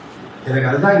 எனக்கு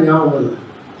அதுதான் ஞாபகம் வருது.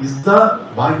 இதுதான்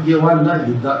பாக்கியவான்னா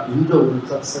இதுதான். இந்த ஒரு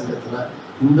சத்சங்கத்துல,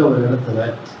 இந்த ஒரு இடத்துல,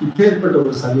 இப்பேற்பட்ட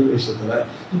ஒரு சன்னிவேஷத்துல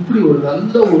இப்படி ஒரு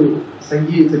நல்ல ஒரு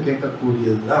சங்கீதத்தை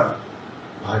கேட்கக்கூடியதுதான்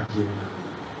பாக்கியம்.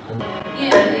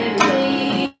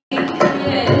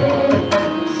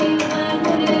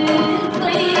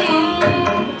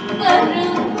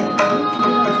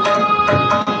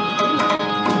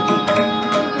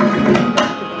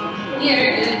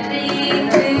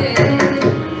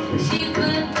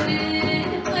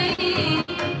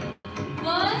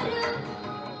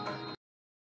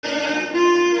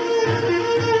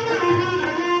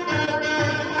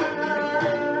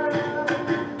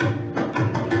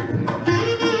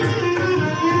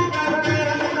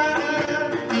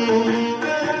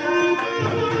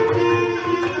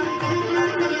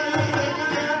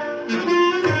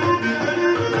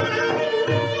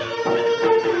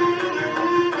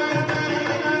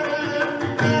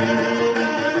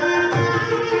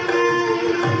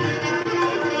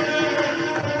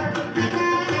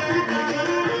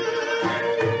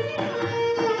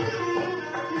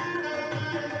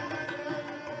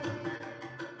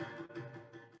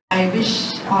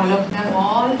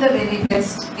 The very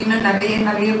best. இன்னும் நிறைய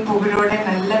நிறைய புகழோட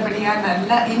நல்லபடியா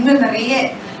இன்னும் நிறைய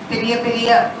பெரிய பெரிய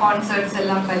கான்சர்ட்ஸ்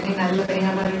எல்லாம் பண்ணி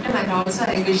நல்லபடியா வரட்டும். And also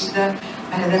I wish the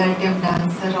Bharatanatyam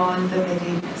dancer all the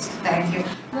very best. Thank you.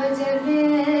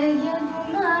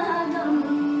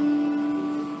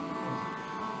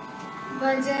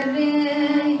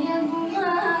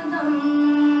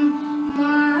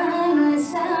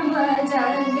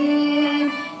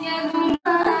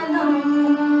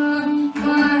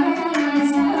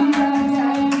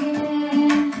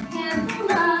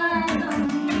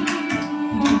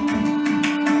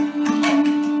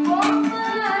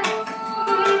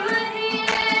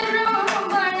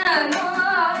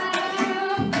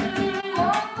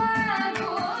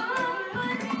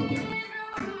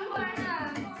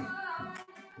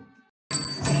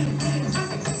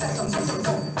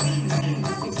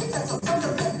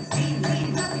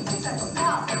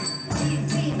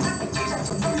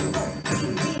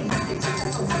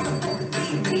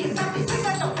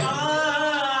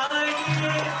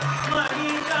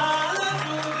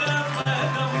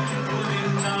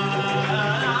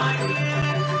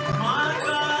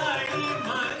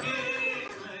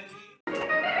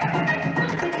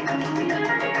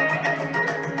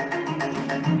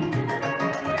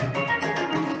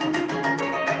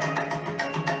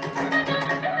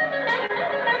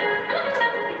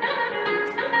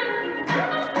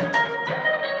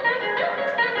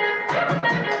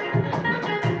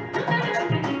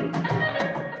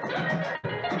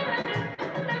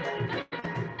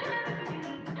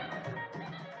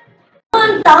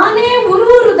 தானே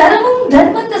ஒரு தர்மம்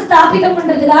தர்மத்தை ஸ்தாபிதம்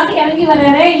பண்றதுக்காக இறங்கி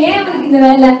வர்றாரு. ஏன் அவருக்கு இந்த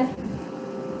வேலை?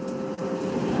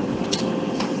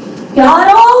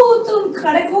 யாரோ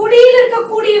கடைக்கூடியில்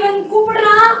இருக்கக்கூடியவன்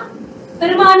கூப்பிடுறான்,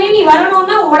 பெருமானே நீ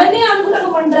வரணும்னா உடனே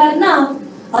அனுகிரகம் பண்றாருன்னா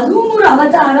அதுவும் ஒரு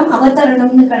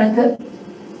அவதரணம்னு கணக்கு.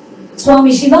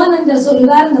 சுவாமி சிவானந்தர்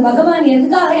சொல்லுவார், இந்த பகவான்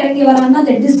எதுக்காக இறங்கி வரான்னா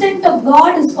the descent of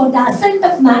God is for the ascent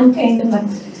of mankind.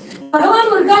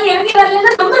 பகவான் ஒரு கால் இறங்கி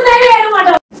வரலன்னா நம்ம மேலே ஏற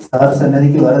மாட்டோம். சார்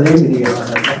சன்னதிக்கு வரதே தெரிய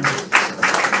மாட்டாங்க.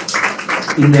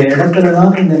 இந்த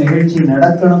இடத்துலதான் இந்த நிகழ்ச்சி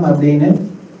நடக்கணும் அப்படின்னு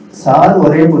சார்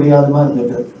ஒரே முடியாதமா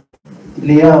இருந்துட்டு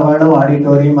இல்லையா, அவளும்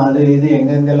ஆடிட்டோரியம் அது இது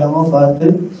எங்கெங்கெல்லாமோ பார்த்து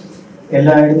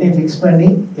எல்லா இடத்தையும் ஃபிக்ஸ் பண்ணி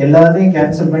எல்லாத்தையும்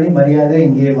கேன்சல் பண்ணி மரியாதை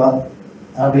இங்கே வா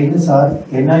அப்படின்னு சார்.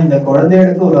 ஏன்னா இந்த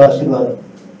குழந்தைகளுக்கு ஒரு ஆசீர்வாதம்,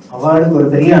 அவளுக்கு ஒரு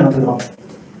பெரிய அனுகிரகம்.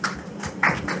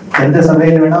 எந்த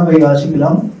சபையில வேணா போய்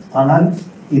வாசிக்கலாம், ஆனால்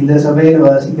இந்த சபையில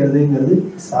வாசிக்கிறதுங்கிறது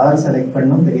சார் செலக்ட்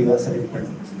பண்ணும், பெரியவா செலக்ட்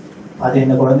பண்ணும். அது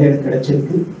இந்த குழந்தைகளுக்கு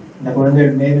கிடைச்சிருக்கு. இந்த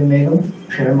குழந்தைகள் மேலும் மேலும்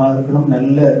க்ஷேமமாக இருக்கணும்,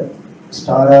 நல்ல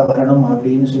ஸ்டாரா வரணும்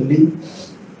அப்படின்னு சொல்லி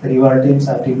பெரியவாழ்த்தையும்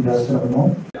சார்ட்டையும் பிரார்த்தனை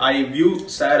பண்ணுவோம். I view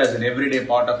SAR as an everyday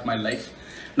part of my life.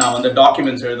 நான் வந்து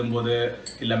டாக்குமெண்ட்ஸ் எழுதும்போது,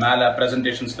 இல்லை மேலே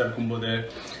ப்ரெசன்டேஷன்ஸில் இருக்கும்போது,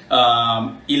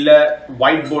 இல்லை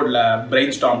ஒயிட் போர்டில்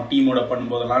பிரெயின் ஸ்டார்ம் டீமோட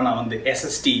பண்ணும்போதெல்லாம் நான் வந்து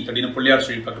SST அப்படின்னு பிள்ளையார்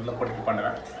ஸ்ரீ பக்கத்தில் போட்டு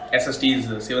பண்ணுவேன். SST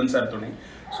இஸ் சிவன் சார் துணை.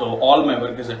 So all my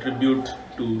work is a tribute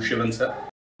to Sivan sir.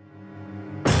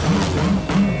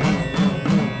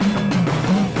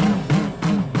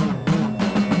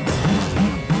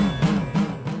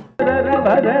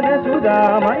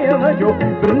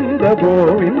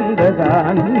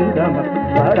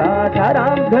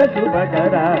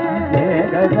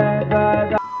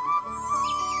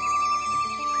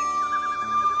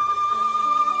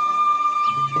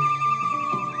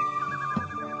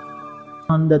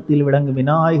 ஆனந்தத்தில் விளங்கும்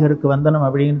விநாயகருக்கு வந்தனம்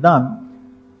அப்படின்னு தான்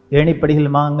ஏணிப்படிகள்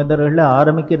மாங்கதர்களில்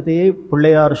ஆரம்பிக்கிறதையே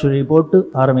பிள்ளையார் சுழி போட்டு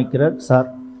ஆரம்பிக்கிறார் சார்.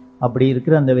 அப்படி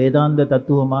இருக்கிற அந்த வேதாந்த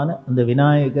தத்துவமான அந்த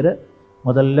விநாயகரை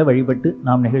முதல்ல வழிபட்டு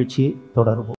நாம் நிகழ்ச்சியை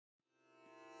தொடருவோம்.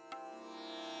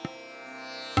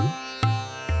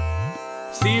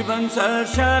 Sivan SAR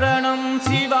Sharanam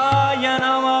Sivaya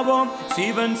Namavom.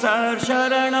 Sivan SAR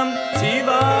Sharanam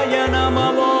Sivaya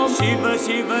Namavom. Siva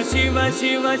Siva Siva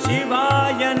Siva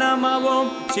Sivaya Namavom.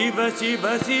 Siva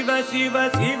Siva Siva Siva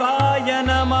Sivaya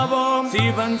Namavom.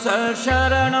 Sivan SAR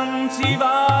Sharanam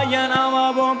Sivaya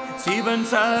Namavom. Sivan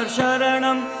SAR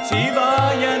Sharanam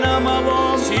Sivaya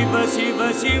Namavom. Siva Siva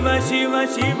Siva Siva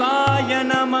Sivaya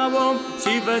Namavom.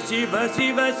 Siva Siva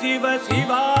Siva Siva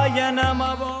Sivaya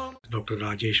Namavom. Dr.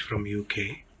 Rajesh from UK.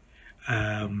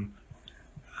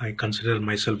 I consider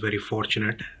myself very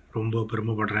fortunate. ரொம்ப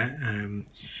பெருமைப்படுறேன்.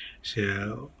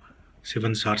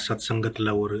 Sivan sir சத்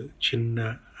சங்கத்தில் ஒரு சின்ன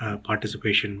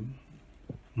participation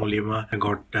மூலியமாக I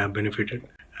got benefited.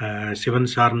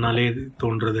 Sivan சார்னாலே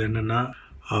தோன்றது என்னென்னா,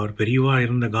 அவர் பெரியவா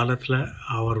இருந்த காலத்தில்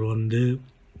அவர் வந்து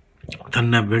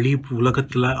தன்னை வெளி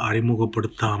உலகத்தில்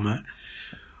அறிமுகப்படுத்தாமல்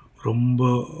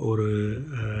ரொம்ப ஒரு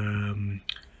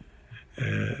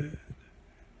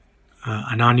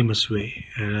அனானிமஸ் வே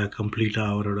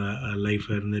கம்ப்ளீட்டாக அவரோட லைஃப்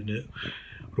இருந்துட்டு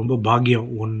ரொம்ப பாக்கியம்.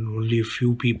 only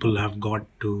few people have got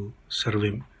to serve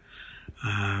him.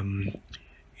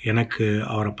 எனக்கு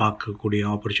அவரை பார்க்கக்கூடிய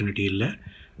ஆப்பர்ச்சுனிட்டி இல்லை.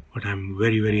 But I am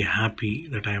very very happy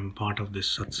that I am part of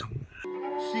this satsang.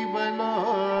 சிவலோகநாதனை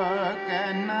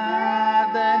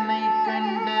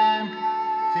கண்டு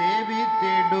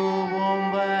சேவித்திடுவோம்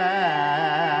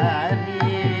வாரீர்.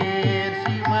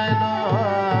 சிவலோகநாதனை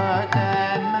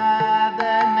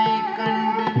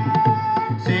கண்டு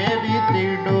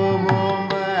சேவித்திடுவோம்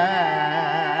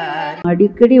வாரீர்.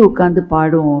 அடிக்கடி உட்காந்து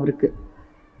பாடுவோம் அவருக்கு.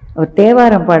 அவர்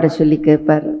தேவாரம் பாட சொல்லி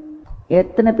கேட்பார்.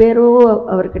 எத்தனை பேரோ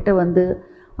அவர்கிட்ட வந்து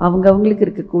அவங்களுக்கு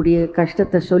இருக்கக்கூடிய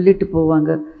கஷ்டத்தை சொல்லிட்டு போவாங்க.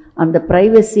 அந்த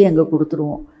ப்ரைவசி அங்கே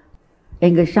கொடுத்துருவோம்.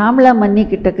 எங்கள் ஷாம்லா மன்னி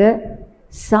கிட்டக்க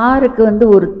சாருக்கு வந்து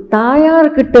ஒரு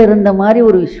தாயார்கிட்ட இருந்த மாதிரி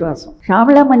ஒரு விசுவாசம்.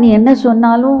 ஷாம்லா மன்னி என்ன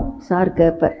சொன்னாலும் சார்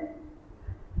கேட்பார்.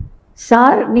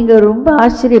 சார் நீங்கள் ரொம்ப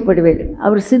ஆச்சரியப்படுவீங்க.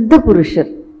 அவர் சித்த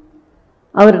புருஷர்.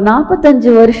 அவர்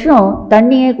 45 வருஷம்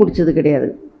தண்ணியே குடித்தது கிடையாது.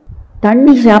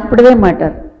 தண்ணி சாப்பிடவே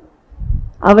மாட்டார்.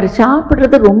 அவர்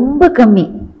சாப்பிட்றது ரொம்ப கம்மி.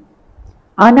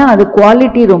 ஆனால் அது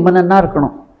குவாலிட்டி ரொம்ப நல்லா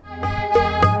இருக்கணும்.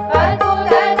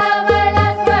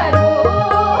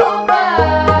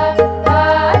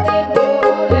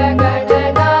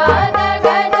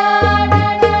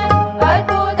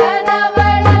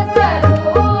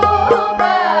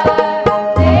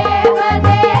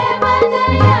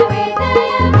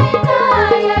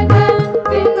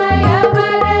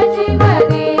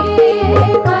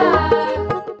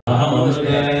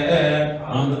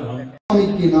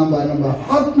 நம்ம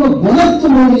ஆத்ம குணத்து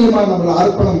மூலியமா நம்மளை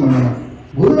அர்ப்பணம் பண்ணணும்.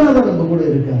 குருநாதர் நம்ம கூட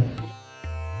இருக்கார்.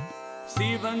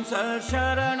 சிவன் சார்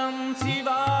சரணம்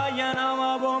சிவாய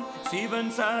நமவோம்.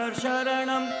 சிவன் சார்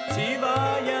சரணம்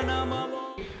சிவாய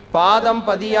நமவோம். பாதம்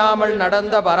பதியாமல்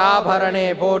நடந்த பராபரனே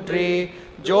போற்றி.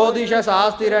 ஜோதிஷ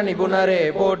சாஸ்திர நிபுணரே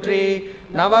போற்றி.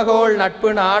 நவகோள்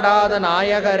நட்பு நாடாத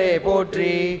நாயகரே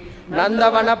போற்றி.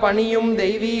 நந்தவன பணியும்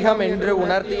தெய்வீகம் என்று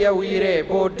உணர்த்திய உயிரே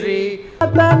போற்றி.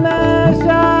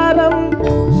 சாரம்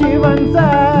சிவன்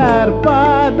சார்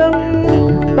பாதம்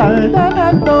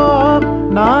தந்தனத்தோ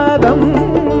நாதம்.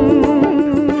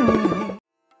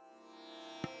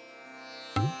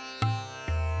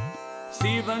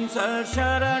 சிவன் சார்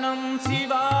சரணம்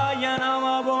சிவாய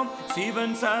நமவோம்.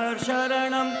 சிவன் சார்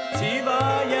சரணம்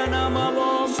சிவாய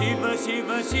நமவோம். சிவ சிவ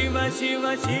சிவ சிவ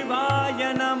சிவாய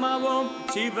நமவோம்.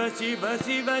 சிவ சிவ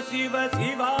சிவ சிவ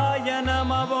சிவாய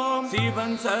நமவோம்.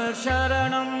 சிவன் சார்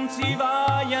சரணம்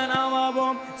சிவாய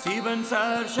நமவோம். சிவன்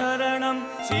சார் சரணம்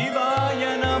சிவாய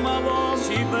நமவோம்.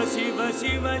 சிவ சிவ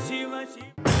சிவ சிவ சிவ.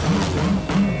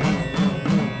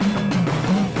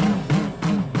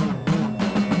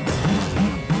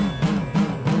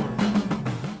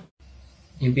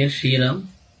 என் பேர் ஸ்ரீராம்.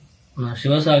 நான்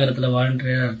சிவசாகரத்தில்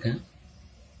வாலண்டியராக இருக்கேன்.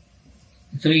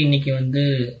 ஆக்சுவலி இன்றைக்கி வந்து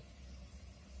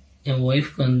என்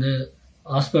ஒய்ஃப்க்கு வந்து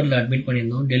ஹாஸ்பிட்டலில் அட்மிட்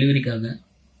பண்ணியிருந்தோம் டெலிவரிக்காக.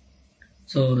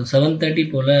 ஸோ ஒரு 7:30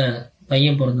 போல்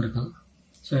பையன் பிறந்திருக்கான்.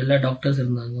 ஸோ எல்லா டாக்டர்ஸ்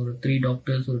இருந்தாங்க. ஒரு 3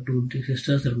 டாக்டர்ஸ், ஒரு 2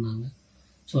 சிஸ்டர்ஸ் இருந்தாங்க.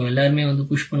 ஸோ எல்லாருமே வந்து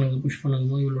புஷ்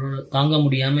பண்ணுங்க இவளோட தாங்க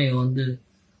முடியாமல் இவன் வந்து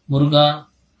முருகா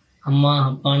அம்மா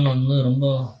அப்பான்னு வந்து ரொம்ப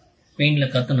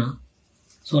பெயினில் கத்துனான்.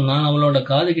 ஸோ நான் அவளோட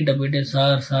காதுகிட்ட போயிட்டு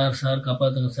சார் சார் சார்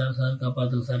காப்பாற்றுங்க சார் சார்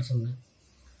காப்பாற்றுங்க சார் சொன்னேன்.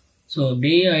 ஸோ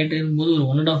அப்படியே ஆகிட்டு இருக்கும்போது ஒரு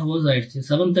 1.5 hours ஆகிடுச்சு.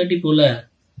 7:30 போல்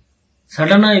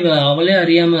சடனாக அவளே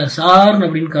அறியாமல் சார்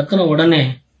அப்படின்னு கத்துன உடனே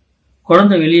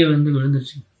குழந்தை வெளியே வந்து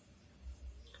விழுந்துச்சு.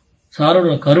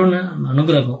 சாரோட கருணை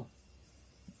அனுகிரகம்.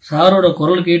 சாரோட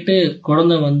குரல் கேட்டு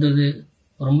குழந்தை வந்தது.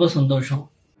 ரொம்ப சந்தோஷம்.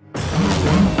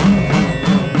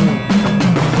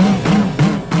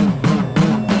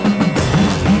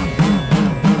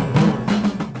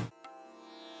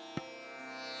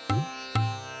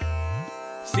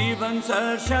 சிவன்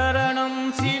சார் சரணம்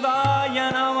சிவாய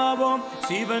நமவோம்.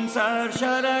 சிவன் சார்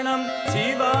சரணம்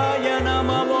சிவாய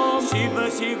நமவோம். சிவ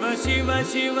சிவ சிவ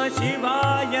சிவ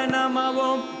சிவாய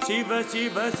நமவோம். சிவ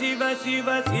சிவ சிவ சிவ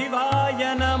சிவாய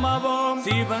நமவோம்.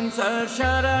 சிவன் சார்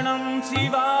சரணம்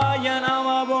சிவாய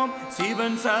நமவோம்.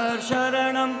 சிவன் சார்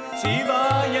சரணம்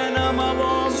சிவாய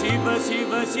நமவோம். சிவ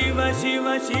சிவ சிவ சிவ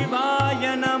சிவாய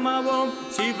நமவோம்.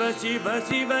 சிவ சிவ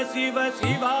சிவ சிவ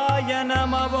சிவாய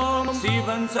நமவோம்.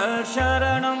 சிவன் சார்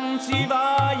சரணம்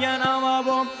சிவாய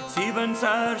நமவோம். சிவன்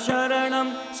சார்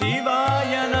சரணம்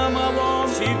சிவாய நமவோம்.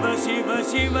 சிவ சிவ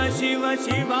சிவ சிவ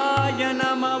சிவாய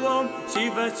நமவோம்.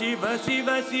 சிவ சிவ சிவ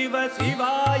சிவ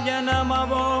சிவாய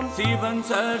நமவோம். சிவன்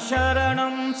சார்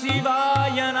சரணம்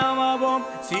சிவாய நமவோம்.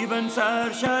 சிவன்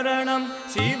சார் சரணம்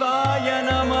சிவாய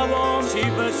நமவோம்.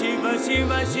 சிவ சிவ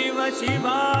சிவ சிவ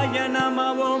சிவாய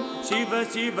நமவோம். சிவ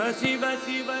சிவ சிவ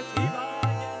சிவ சிவாய.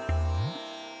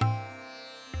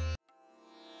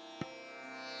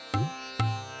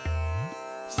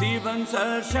 Sivan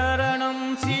SAR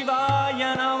Sharanam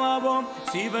Sivaya Namah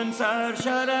Sivan SAR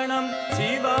Sharanam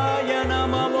Sivaya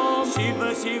Namah Siva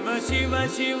Siva Siva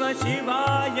Siva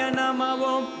Sivaya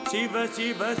Namah Siva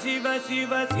Siva Siva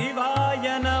Siva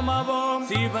Sivaya Namah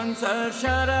Sivan SAR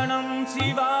Sharanam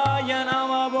Sivaya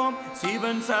Namah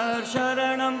Sivan SAR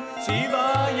Sharanam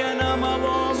Sivaya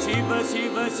Namah Siva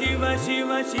Siva Siva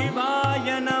Siva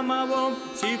Sivaya Namah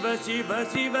Siva Siva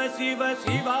Siva Siva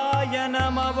Sivaya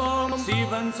Namah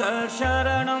Sivan SAR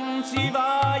Sharanam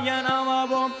Sivaya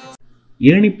Namah.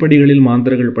 ஏணிப்படிகளில்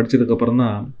மாந்திரங்கள் படித்ததுக்கு அப்புறம்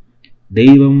தான்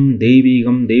தெய்வம்,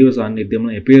 தெய்வீகம், தெய்வ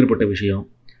சாநித்தியம்னு எப்பேற்பட்ட விஷயம்,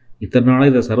 இத்தனை நாளாக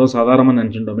இதை சர்வசாதாரணமாக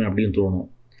நினச்சிட்டோமே அப்படின்னு தோணும்.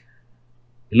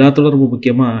 எல்லாத்தோட ரொம்ப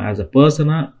முக்கியமாக ஆஸ் அ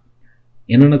பர்சனாக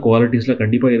என்னென்ன குவாலிட்டிஸில்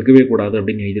கண்டிப்பாக இருக்கவே கூடாது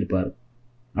அப்படின்னு எழுதியிருப்பார்.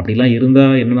 அப்படிலாம்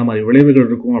இருந்தால் என்னென்ன மாதிரி விளைவுகள்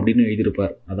இருக்கும் அப்படின்னு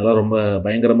எழுதியிருப்பார். அதெல்லாம் ரொம்ப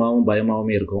பயங்கரமாகவும்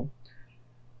பயமாகவுமே இருக்கும்.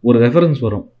 ஒரு ரெஃபரன்ஸ்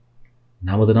வரும்,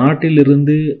 நமது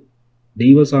நாட்டிலிருந்து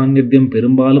தெய்வ சாநித்தியம்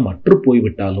பெரும்பாலும் அற்று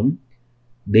போய்விட்டாலும்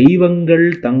தெய்வங்கள்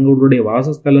தங்களுடைய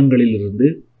வாசஸ்தலங்களிலிருந்து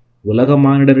உலக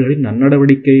மானிடர்களின்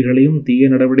நன்னடவடிக்கைகளையும் தீய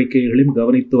நடவடிக்கைகளையும்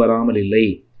கவனித்து வராமல் இல்லை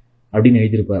அப்படின்னு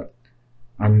எழுதியிருப்பார்.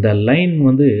 அந்த லைன்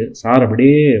சார்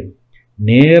அப்படியே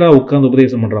நேராக உட்கார்ந்து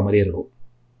உபதேசம் பண்ணுற மாதிரியே இருக்கும்.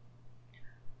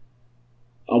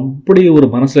 அப்படி ஒரு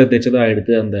மனசில் தைச்சதாக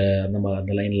ஆகிடுது அந்த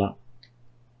அந்த லைன்லாம்.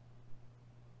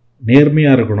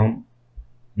 நேர்மையாக இருக்கணும்,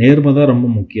 நேர்மை தான் ரொம்ப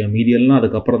முக்கியம், மீதியெல்லாம்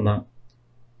அதுக்கப்புறம் தான்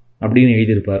அப்படின்னு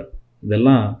எழுதியிருப்பார்.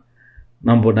 இதெல்லாம்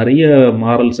நம்ம நிறைய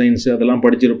மாரல் சயின்ஸு அதெல்லாம்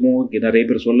படிச்சிருப்போம், நிறைய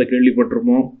பேர் சொல்ல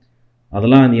கேள்விப்பட்டிருப்போம்.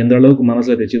 அதெல்லாம் எந்த அளவுக்கு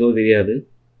மனசில் தைச்சதோ தெரியாது.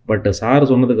 பட் சார்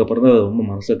சொன்னதுக்கப்புறம் தான் அது ரொம்ப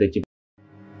மனசில் தைச்சி.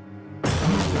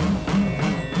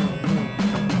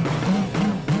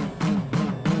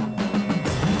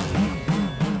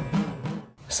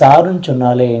 சாருன்னு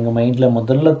சொன்னாலே எங்கள் மைண்டில்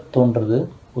முதல்ல தோன்றது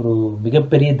ஒரு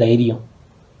மிகப்பெரிய தைரியம்,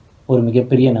 ஒரு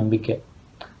மிகப்பெரிய நம்பிக்கை.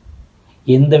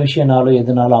 எந்த விஷயனாலும்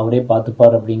எதுனாலும் அவரே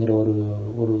பார்த்துப்பார் அப்படிங்கிற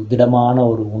ஒரு திடமான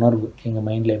ஒரு உணர்வு எங்கள்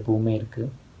மைண்டில் எப்பவுமே இருக்குது.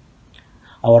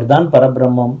 அவர்தான்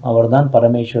பரபிரம்மம், அவர்தான்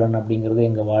பரமேஸ்வரன் அப்படிங்கிறது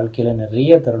எங்கள் வாழ்க்கையில்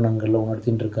நிறைய தருணங்களில்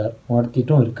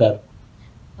உணர்த்திட்டும் இருக்கார்.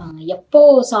 எப்போ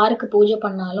சாருக்கு பூஜை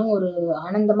பண்ணாலும் ஒரு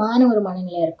ஆனந்தமான ஒரு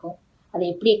மனநிலை இருக்கும். அதை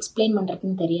எப்படி எக்ஸ்பிளைன்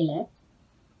பண்ணுறதுன்னு தெரியல.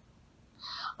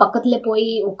 பக்கத்தில் போய்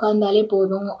உட்கார்ந்தாலே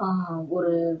போதும்,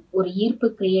 ஒரு ஒரு ஈர்ப்பு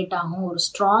கிரியேட் ஆகும், ஒரு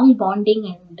ஸ்ட்ராங் பாண்டிங்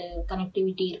அண்ட்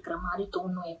கனெக்டிவிட்டி இருக்கிற மாதிரி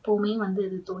தோணும். எப்போவுமே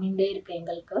இது தோணிகிட்டே இருக்கு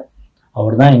எங்களுக்கு.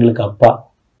 அவர் தான் எங்களுக்கு அப்பா.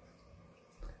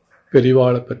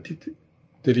 பெரியவாளை பற்றி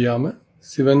தெரியாமல்,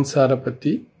 சிவன் சாரை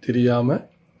பற்றி தெரியாமல்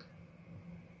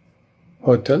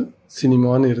ஹோட்டல்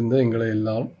சினிமான்னு இருந்த எங்களை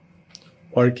எல்லாம்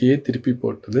வாழ்க்கையே திருப்பி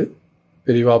போட்டது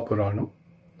பெரியவா புராணம்.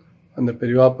 அந்த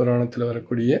பெரியவா புராணத்தில்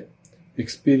வரக்கூடிய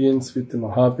எக்ஸ்பீரியன்ஸ் வித்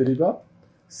மகாபெரிவா,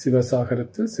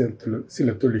 சிவசாகரத்தில்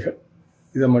சில துளிகள்,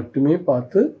 இதை மட்டுமே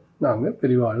பார்த்து நாங்கள்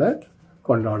பெரியவாளை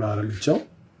கொண்டாட ஆரம்பித்தோம்.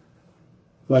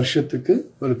 வருஷத்துக்கு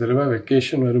ஒரு தடவை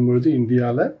வெக்கேஷன் வரும்பொழுது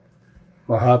இந்தியாவில்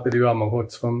மகாபெரிவா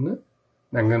மகோத்சவம்னு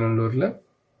நங்கநல்லூரில்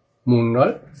 3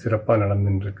 நாள் சிறப்பாக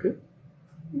நடந்துட்டுருக்கு.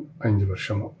 5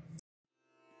 வருஷமாக.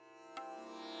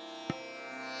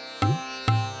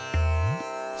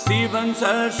 Sivan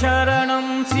SAR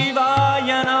Sharanam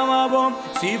Sivaya Namah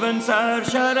Sivan SAR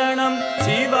Sharanam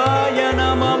Sivaya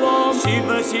Namah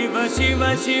Siva Siva Siva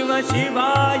Siva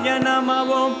Sivaya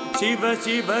Namah Siva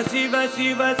Siva Siva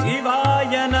Siva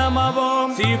Sivaya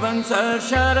Namah Sivan SAR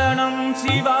Sharanam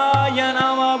Sivaya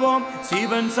Namah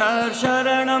Sivan SAR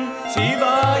Sharanam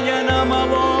Sivaya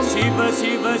Namah Siva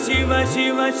Siva Siva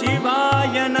Siva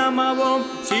Sivaya Namah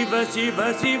Siva Siva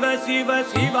Siva Siva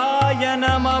Sivaya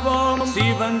Namah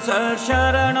Sivan SAR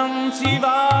Sharanam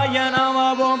Sivaya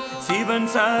Namah Sivan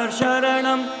SAR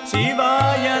Sharanam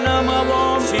Sivaya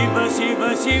Namah Siva Siva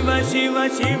Siva Siva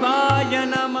Sivaya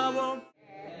Namah.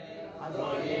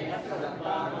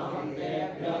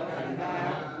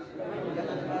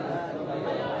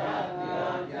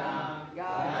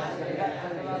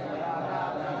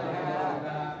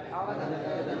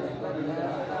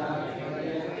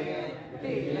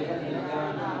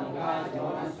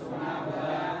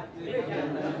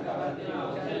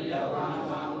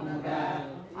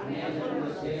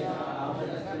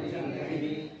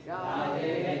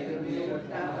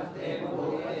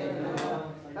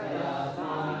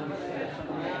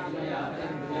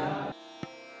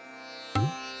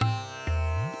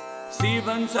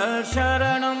 Sivan SAR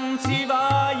Sharanam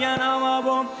Sivaya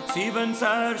Namah Sivan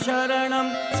SAR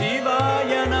Sharanam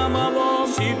Sivaya Namah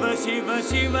Shiva Shiva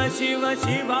Shiva Shiva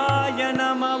Shivaya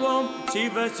Namah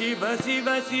Shiva Shiva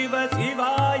Shiva Shiva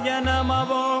Shivaya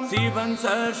Namah Sivan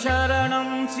SAR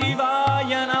Sharanam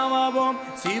Sivaya Namah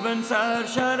Sivan SAR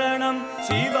Sharanam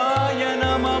Sivaya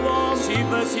Namah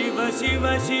Shiva Shiva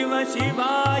Shiva Shiva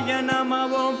Shivaya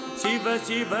Namah Shiva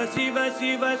Shiva Shiva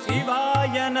Shiva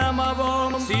Shivaya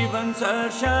Namah Sivan SAR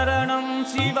Sharanam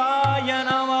Sivaya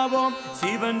Namah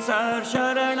Sivan SAR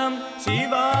Sharanam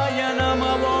Sivaya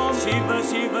Namah Shiva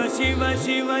Shiva Shiva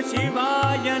Shiva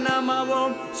Shivaya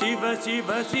Namah Shiva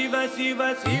Shiva Shiva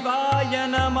Shiva Shivaya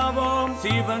Namah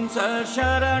Sivan SAR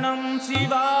Sharanam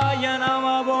Sivaya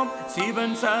Namah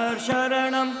Sivan SAR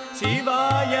Sharanam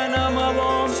Sivaya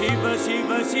Namah Shiva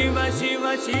Shiva Shiva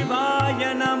Shiva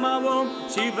Shivaya Namah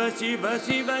Shiva Shiva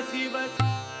Shiva Shiva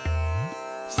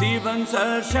Sivan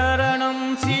SAR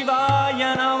Sharanam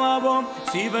Sivaya Namah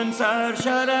Sivan SAR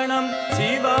Sharanam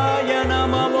Sivaya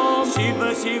Namah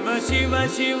Shiva Shiva Shiva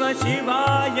Shiva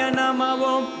Shivaya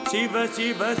Namah Shiva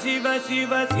Shiva Shiva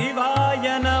Shiva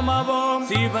Shivaya Namah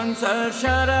Sivan SAR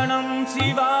Sharanam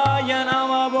Sivaya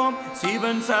Namah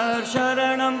Sivan SAR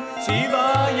Sharanam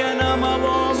Sivaya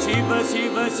Namah Shiva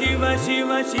Shiva Shiva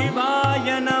Shiva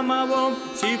Shivaya Namah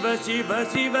Shiva Shiva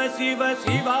Shiva Shiva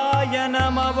Shivaya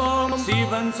Namah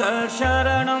Sivan SAR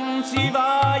Sharanam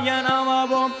Sivaya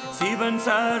Namah Sivan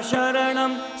SAR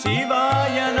Sharanam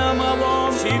Sivaya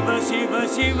Namah Shiva Shiva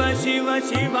Shiva Shiva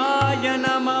Shivaya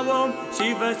Namah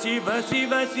Shiva Shiva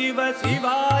Shiva Shiva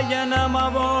Shivaya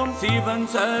Namah Sivan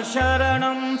SAR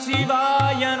Sharanam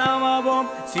Sivaya Namah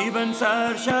Sivan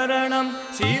SAR Sharanam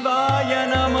Sivaya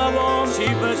Namah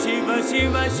Shiva Shiva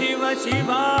Shiva Shiva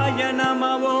Shivaya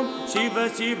Namah Shiva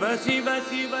Shiva Shiva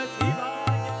Shiva Shivaya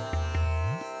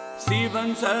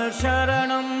Sivan SAR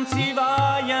Sharanam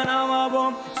Sivaya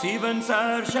Namah Sivan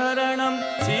SAR Sharanam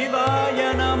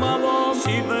Sivaya Namah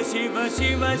Shiva Shiva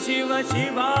Shiva Shiva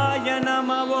Shivaya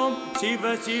Namah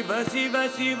Shiva Shiva Shiva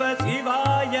Shiva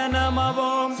Shivaya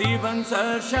Namah Sivan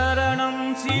SAR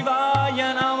Sharanam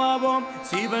Sivaya Namah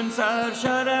Sivan SAR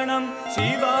Sharanam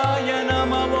Sivaya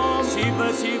Namah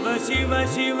Shiva Shiva Shiva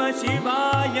Shiva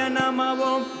Shivaya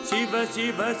Namah Shiva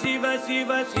Shiva Shiva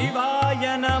Shiva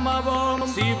Shivaya Namah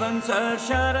Sivan SAR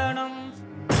Sharanam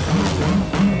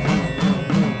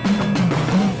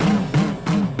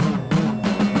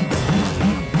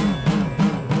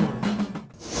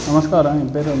நமஸ்காரம்.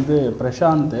 என் பேர் வந்து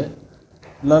பிரசாந்த்.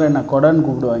 எல்லோரும் என்னை கொடன்னு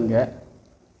கூப்பிடுவாங்க.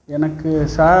 எனக்கு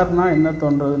சார்னா என்ன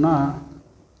தோன்றதுன்னா,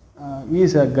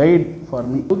 is a guide for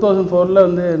me. 2004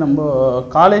 வந்து நம்ம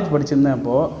காலேஜ் படிச்சிருந்தேன்.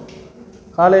 அப்போது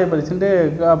காலேஜ் படிச்சுட்டு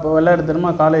அப்போ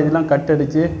விளையாடுத்தனமாக காலேஜெலாம் கட்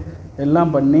அடித்து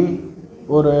எல்லாம் பண்ணி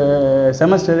ஒரு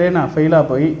செமஸ்டரே நான் ஃபெயிலாக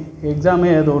போய் எக்ஸாமே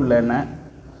எதுவும் இல்லை என்ன.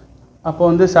 அப்போ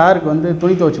வந்து சாருக்கு வந்து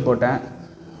துணி துவைச்சி போட்டேன்.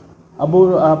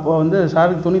 அப்போ வந்து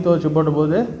சாருக்கு துணி துவைச்சி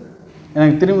போட்டபோது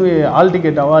எனக்கு திரும்பி ஆல்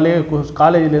டிக்கெட் அவாலே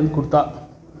காலேஜ்லேருந்து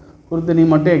கொடுத்து நீ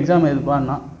மட்டும் எக்ஸாம்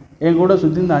எழுதுப்பான்னா. என் கூட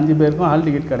சுற்றி இந்த 5 பேருக்கும் ஆல்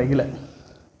டிக்கெட் கிடைக்கல.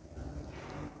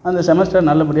 அந்த செமஸ்டர்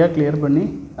நல்லபடியாக கிளியர் பண்ணி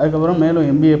அதுக்கப்புறம் மேலும்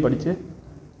MBA படித்தேன்.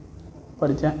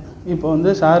 இப்போ வந்து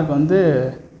சாருக்கு வந்து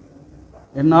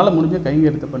என்னால் முடிஞ்ச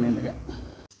கைங்கரியத்தை பண்ணியிருக்கேன்.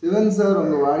 சிவன் சார்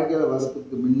உங்கள் வாழ்க்கையில்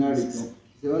வரதுக்கு முன்னாடிக்கும்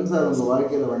சிவன் சார் உங்கள்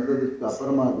வாழ்க்கையில் வந்ததுக்கு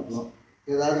அப்புறமா இருக்கும்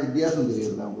ஏதாவது வித்தியாசம்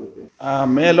தெரியுதா உங்களுக்கு?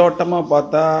 மேலோட்டமாக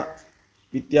பார்த்தா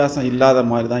வித்தியாசம் இல்லாத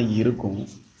மாதிரி தான் இருக்கும்.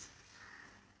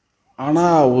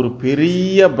 ஆனால் ஒரு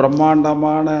பெரிய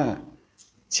பிரம்மாண்டமான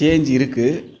சேஞ்ச்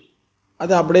இருக்குது.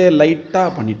 அது அப்படியே லைட்டாக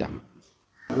பண்ணிட்டாங்க.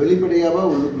 வெளிப்படையாவா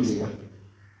உள்ளுக்குள்ளையா?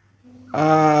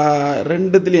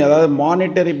 ரெண்டுத்துலேயும், அதாவது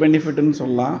மானிட்டரி பெனிஃபிட்னு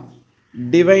சொல்லலாம்,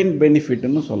 டிவைன்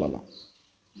பெனிஃபிட்னு சொல்லலாம்.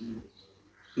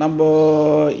 நம்ம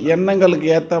எண்ணங்களுக்கு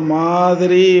ஏற்ற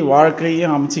மாதிரி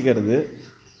வாழ்க்கையும் அமைச்சிக்கிறது,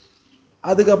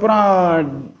 அதுக்கப்புறம்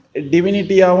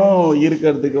டிவினிட்டியாகவும்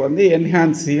இருக்கிறதுக்கு வந்து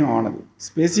என்ஹான்ஸையும் ஆனது.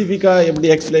 ஸ்பெசிஃபிக்காக எப்படி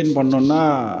எக்ஸ்பிளைன் பண்ணோன்னா,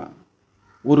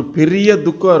 ஒரு பெரிய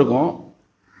துக்கம் இருக்கும்,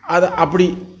 அது அப்படி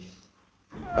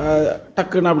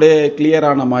டக்குன்னு அப்படியே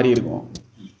கிளியரான மாதிரி இருக்கும்.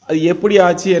 அது எப்படி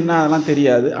ஆச்சு என்ன அதெல்லாம்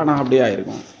தெரியாது, ஆனால் அப்படியே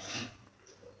ஆயிருக்கும்.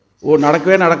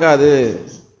 நடக்கவே நடக்காது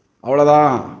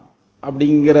அவ்வளோதான்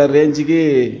அப்படிங்கிற ரேஞ்சுக்கு,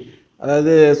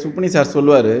 அதாவது சுப்னி சார்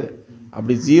சொல்லுவார்,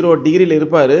 அப்படி 0 டிகிரியில்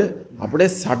இருப்பார், அப்படியே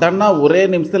சடனாக ஒரே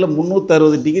நிமிஷத்தில்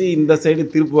 360 டிகிரி இந்த சைடு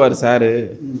திருப்புவார் சார்.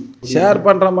 ஷேர்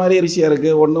பண்ணுற மாதிரி விஷயம்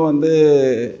இருக்குது. ஒன்று வந்து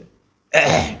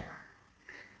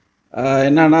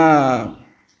என்னன்னா,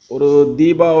 ஒரு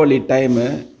தீபாவளி டைமு,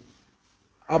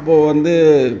 அப்போது வந்து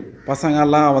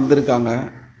பசங்கள்லாம் வந்திருக்காங்க.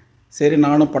 சரி,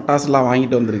 நானும் பட்டாசுலாம்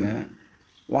வாங்கிட்டு வந்துருக்கேன்.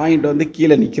 வாங்கிட்டு வந்து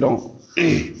கீழே நிற்கிறோம்.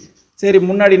 சரி,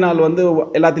 முன்னாடி நாள் வந்து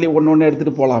எல்லாத்துலேயும் ஒன்று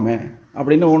எடுத்துகிட்டு போகலாமே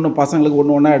அப்படின்னு பசங்களுக்கு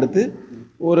ஒன்று எடுத்து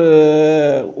ஒரு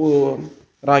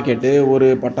ராக்கெட்டு, ஒரு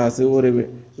பட்டாசு, ஒரு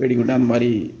வெடிகுண்டு அந்த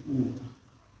மாதிரி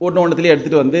ஒன்றுத்துலேயே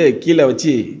எடுத்துகிட்டு வந்து கீழே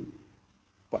வச்சு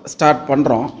ஸ்டார்ட்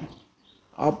பண்ணுறோம்.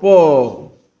 அப்போது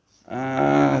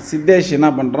சித்தேஷ் என்ன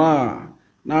பண்ணுறான்,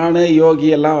 நான் யோகி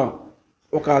எல்லாம்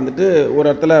உட்காந்துட்டு ஒரு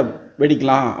இடத்துல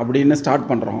வெடிக்கலாம் அப்படின்னு ஸ்டார்ட்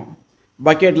பண்ணுறோம்.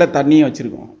 பக்கெட்டில் தண்ணியும்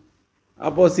வச்சுருக்கோம்.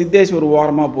 அப்போது சித்தேஷ் ஒரு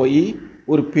ஓரமாக போய்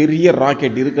ஒரு பெரிய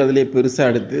ராக்கெட் இருக்கிறதுலே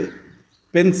பெருசாக எடுத்து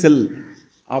பென்சில்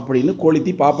அப்படின்னு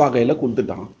கொளுத்தி பாப்பா கையில்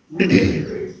கொடுத்துட்டான்.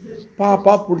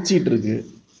 பாப்பா பிடிச்சிட்டு இருக்கு.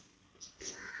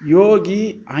 யோகி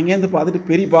அங்கேருந்து பார்த்துட்டு,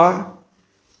 பெரியப்பா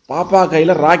பாப்பா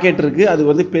கையில் ராக்கெட் இருக்குது, அது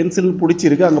வந்து பென்சில்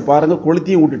பிடிச்சிருக்கு, அங்கே பாருங்கள்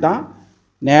கொளுத்தியும் விட்டுட்டான்,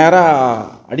 நேராக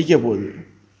அடிக்க போகுது.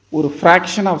 ஒரு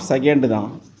ஃப்ராக்ஷன் ஆஃப் செகண்டு தான்.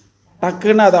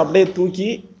 டக்குன்னு அதை அப்படியே தூக்கி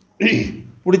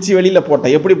பிடிச்சி வெளியில்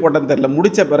போட்டேன். எப்படி போட்டேன்னு தெரில.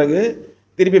 முடித்த பிறகு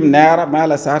திருப்பி நேராக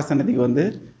மேலே சார் சன்னதிக்கு வந்து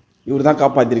இவர் தான்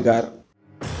காப்பாற்றிருக்கார்.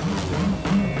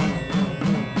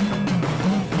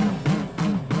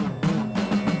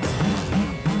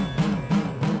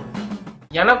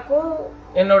 எனக்கும்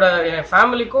என்னோட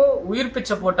ஃபேமிலிக்கும் உயிர்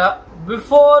பிச்சை போட்டா.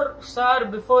 பிஃபோர் சார்,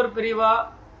 பிஃபோர் பெரியவா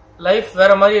லைஃப்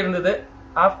வேற மாதிரி இருந்தது.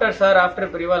 ஆஃப்டர் சார்,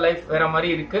 ஆஃப்டர் பெரியவா லைஃப் வேற மாதிரி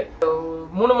இருக்கு.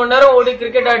 3 மணி நேரம் ஓடி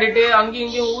கிரிக்கெட் ஆடிட்டு அங்கேயும்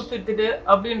இங்கேயும் ஊசித்துட்டு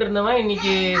அப்படின்னு இருந்தவன்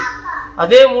இன்னைக்கு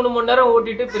அதே 3 மணி நேரம்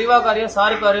ஓட்டிட்டு பெரியவா காரியம்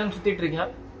சாரு காரியம் சுத்திட்டு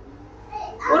இருக்கேன்.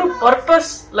 ஒரு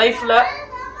பர்பஸ் லைஃப்ல.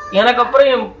 எனக்கு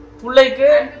அப்புறம் என் பிள்ளைக்கு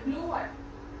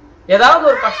ஏதாவது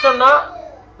ஒரு கஷ்டம்னா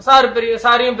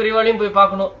சாரையும் பெரியவாளையும் போய்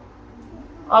பார்க்கணும்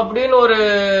அப்படின்னு ஒரு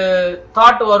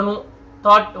தாட் வரணும்.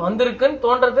 தாட் வந்திருக்குன்னு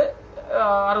தோன்றது.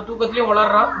 அரை தூக்கத்திலையும்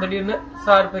வளர்றான் திடீர்னு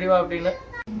சார் பெரியவா அப்படின்னு.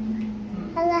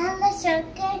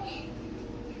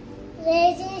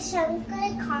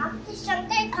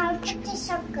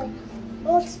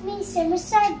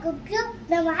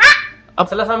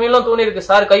 சில சமயம் தோணி இருக்கு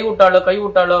சார் கை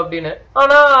விட்டாலோ அப்படின்னு.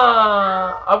 ஆனா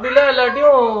அப்படிலாம்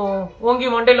இல்லாட்டியும் ஓங்கி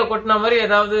மண்டையில கொட்டின மாதிரி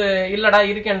ஏதாவது இல்லடா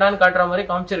இருக்கேன்டான்னு காட்டுற மாதிரி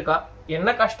காமிச்சிருக்கா. என்ன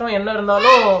கஷ்டம் என்ன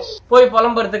இருந்தாலும் போய்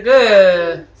புலம்புறதுக்கு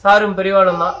சாரும்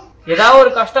பெரியவாளும் தான். ஏதாவது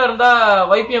ஒரு கஷ்டம் இருந்தா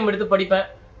வைத்தியம் எடுத்து படிப்பேன்,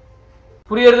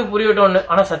 புரியறதுக்கு புரியட்டோன்னு.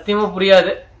 ஆனா சத்தியமா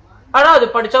புரியாது. ஆனா அது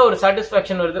படிச்சா ஒரு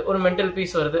சாட்டிஸ்பாக்சன் வருது, ஒரு மென்டல்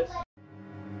பீஸ் வருது.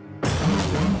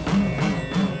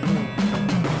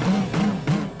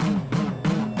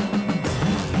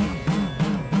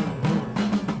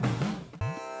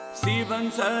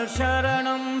 சிவன் சார்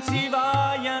சரணம்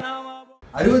சிவாய நம.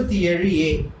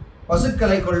 67A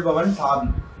பசுக்களை கொள்பவன் பாவி.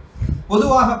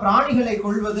 பொதுவாக பிராணிகளை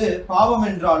கொள்வது பாவம்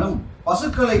என்றாலும்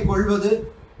பசுக்களை கொள்வது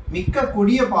மிக்க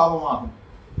கொடிய பாவமாகும்.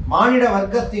 மானிட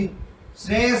வர்க்கத்தின்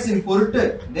ஸ்ரேயஸின் பொருட்டு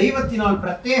தெய்வத்தினால்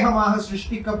பிரத்யேகமாக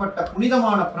சிருஷ்டிக்கப்பட்ட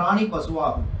புனிதமான பிராணி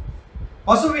பசுவாகும்.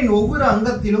 பசுவின் ஒவ்வொரு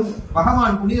அங்கத்திலும்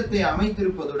பகவான் புனிதத்தை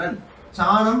அமைத்திருப்பதுடன்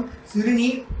சாணம்,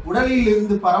 சிறுநீர், உடலில்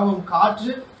இருந்து பரவும்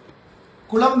காற்று,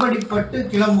 குளம்படிப்பட்டு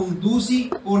கிளம்பும் தூசி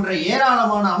போன்ற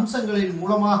ஏராளமான அம்சங்களின்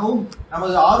மூலமாகவும்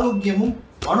நமது ஆரோக்கியமும்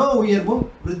மனோ உயர்வும்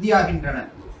விருத்தியாகின்றன.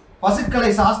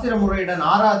 பசுக்களை சாஸ்திர முறையுடன்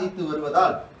ஆராதித்து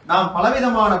வருவதால் நாம்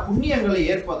பலவிதமான புண்ணியங்களை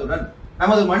ஏற்பதுடன்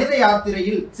நமது மனித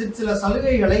யாத்திரையில் சிற்சில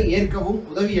சலுகைகளை ஏற்கவும்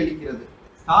உதவியளிக்கிறது.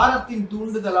 தாரத்தின்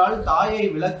தூண்டுதலால் தாயை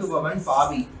விளக்குபவன்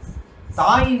பாவி.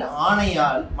 தாயின்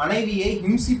ஆணையால் மனைவியை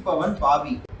ஹிம்சிப்பவன்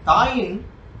பாவி. தாயின்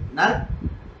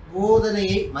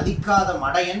நற்போதனையை மதிக்காத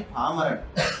மடையன் பாமரன்.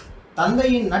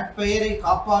 தந்தையின் நட்பெயரை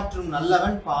காப்பாற்றும்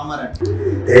நல்லவன் பாமரன்.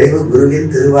 தெளிவு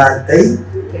குருவின் திருவார்த்தை,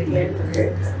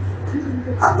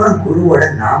 அப்புறம் குருவோட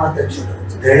நாமத்தை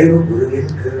சொல்றது. தெளிவு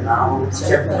குருவின் திருநாமம்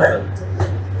செப்பல்.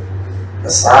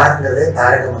 சார்ங்கிறதே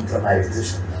தாரக மந்திரம் ஆயிடுச்சு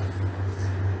சொன்னார்.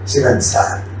 சிவன்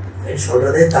சார்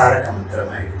சொல்றதே தாரக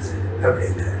மந்திரம் ஆயிடுச்சு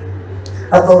அப்படிங்கிற.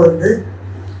 அப்போ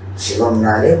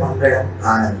சிவம்னாலே மங்களம்,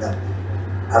 ஆனந்தம்.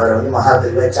 அவர்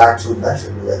மகாபெரிவா சாட்சுன்னு தான்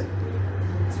சொல்லுவார்.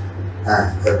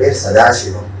 அவர் பேர்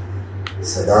சதாசிவம்.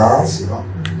 சதாசிவம்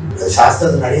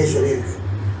சாஸ்திரத்தில் நிறைய சொல்லியிருக்கு.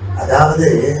 அதாவது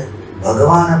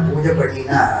பகவானை பூஜை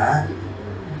பண்ணினா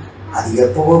அது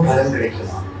எப்பவோ பலன்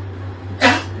கிடைக்குமா,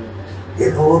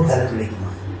 எப்பவோ பலன்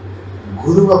கிடைக்குமா.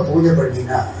 குருவை பூஜை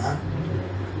பண்ணினா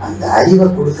அந்த அறிவை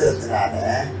கொடுக்கறதுனால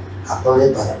அப்பவே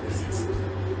பலன் கிடைக்கும்.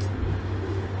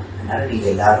 அதனால நீங்க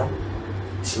எல்லாரும்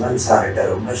சிவன் சார்கிட்ட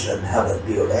ரொம்ப ஸ்ரத்தா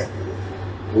பக்தியோட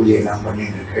பூஜையெல்லாம்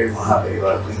பண்ணிட்டு இருக்கேன்.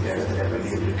 மகாபெரிவாளுக்கும் இந்த இடத்துல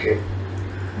பண்ணிட்டு இருக்கேன்.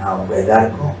 நான் உங்க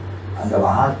எல்லாருக்கும் அந்த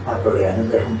மகாத்மாக்களுடைய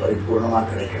அனுகிரகம் பரிபூர்ணமாக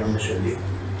கிடைக்கணும்னு சொல்லி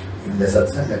இந்த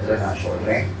சத்சங்கத்தில் நான்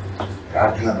சொல்றேன்,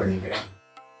 பிரார்த்தனை பண்ணிக்கிறேன்.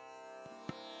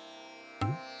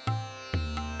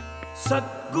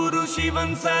 சத்குரு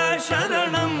சிவன் சார்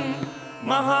சரணம்,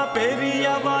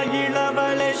 மகாபெரியவா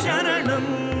இளவளே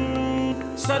சரணம்.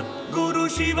 சத்குரு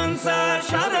சிவன் சார்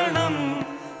சரணம்,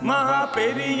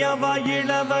 மகாபெரியவா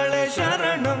இளவளே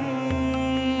சரணம்.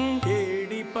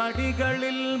 கேடி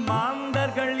படிகளில்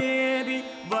மாந்தர்கள் ஏறி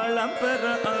வளம் பெற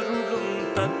அருளும்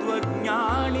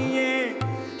தத்துவஞானியே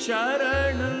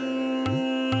சரணம்.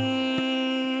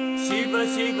 சிவ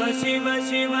சிவ சிவ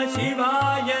சிவ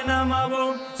சிவாய நம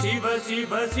ஓம். சிவ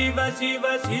சிவ சிவ சிவ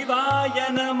சிவாய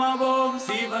நம ஓம்.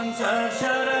 சிவன் சார்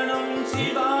சரணம்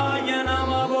சிவாய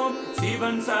நம ஓம்.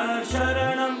 சிவன் சார்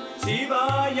சரணம்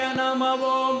சிவாய நம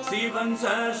ஓம். சிவன்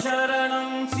சார்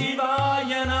சரணம்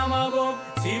சிவாய நம ஓம்.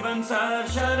 சிவன் சார்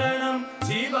சரணம்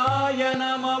சிவாய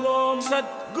நம ஓம்.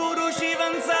 சத்குரு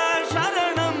சிவன் சார்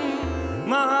சரணம்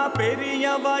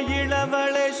மகாபெரியவா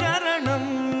இளவளே சரணம்.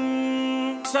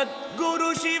 சத்குரு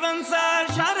சிவன் சார்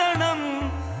சரணம்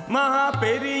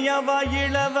மகாபெரியவா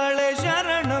இளவளே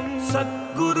சரணம்.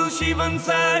 சத்குரு சிவன்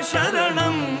சார்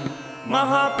சரணம்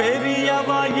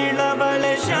மகாபெரியவா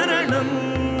இளவளே சரணம்.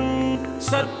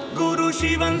 சத்குரு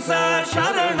சிவன் சார்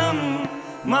சரணம்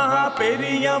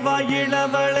மகாபெரியவா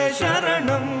இளவளே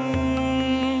சரணம்.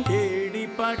 கேடி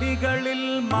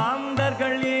படிகளில்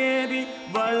மாந்தர்கள் ஏறி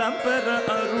வளம் பெற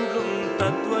அருளும்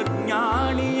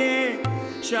தத்துவஞானியே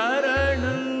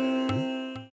சரணம்.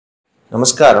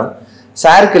 நமஸ்காரம்.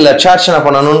 சாருக்கு லட்சார்ச்சனை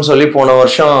பண்ணணும்னு சொல்லி போன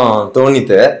வருஷம்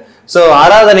தோணித்து. ஸோ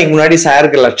ஆராதனைக்கு முன்னாடி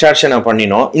சாருக்கு லட்சார்ச்சனை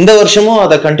பண்ணினோம். இந்த வருஷமும்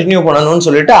அதை கண்டினியூ பண்ணணும்னு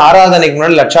சொல்லிட்டு ஆராதனைக்கு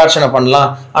முன்னாடி லட்சார்ச்சனை பண்ணலாம்,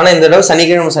 ஆனால் இந்த தடவை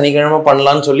சனிக்கிழமை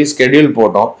பண்ணலாம்னு சொல்லி ஸ்கெடியூல்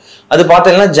போட்டோம். அது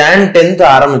பார்த்தீங்கன்னா Jan 10th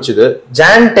ஆரம்பிச்சுது.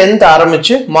 Jan 10th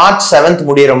ஆரம்பிச்சு March 7th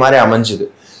முடிகிற மாதிரி அமைஞ்சுது.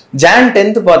 Jan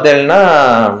 10th பார்த்தீங்கன்னா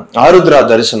ஆருத்ரா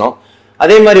தரிசனம்.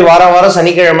 அதே மாதிரி வாரம்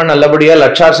சனிக்கிழமை நல்லபடியா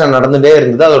லட்சார்ச்சனை நடந்துட்டே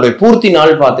இருந்தது. அதோடைய பூர்த்தி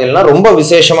நாள் பார்த்தீங்கன்னா ரொம்ப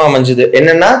விசேஷமா அமைஞ்சுது.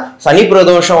 என்னன்னா சனி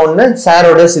பிரதோஷம் ஒன்று,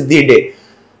 சாரோட சித்தி டே.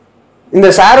 இந்த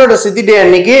சாரோட சித்தி டே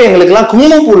அன்னைக்கு எங்களுக்கெல்லாம்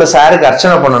குங்குமப்பூல சாருக்கு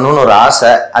அர்ச்சனை பண்ணணும்னு ஒரு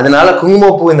ஆசை. அதனால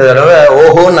குங்குமப்பூ இந்த தடவை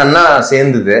ஓஹோ நன்னா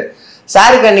சேர்ந்தது.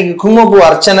 சாருக்கு அன்னைக்கு குங்குமப்பூ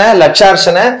அர்ச்சனை,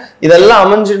 லட்சார்ச்சனை இதெல்லாம்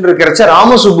அமைஞ்சுட்டு இருக்கிறச்ச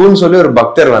ராமசுப்புன்னு சொல்லி ஒரு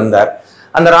பக்தர் வந்தார்.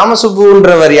 அந்த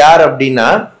ராமசுப்புன்றவர் யார் அப்படின்னா,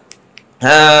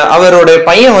 அவருடைய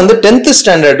பையன் வந்து 10th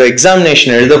ஸ்டாண்டர்ட்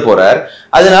எக்ஸாமினேஷன் எழுத போறார்.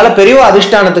 அதனால பெரியவா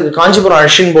அதிஷ்டானத்துக்கு காஞ்சிபுரம்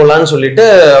அழிச்சின்னு போலான்னு சொல்லிட்டு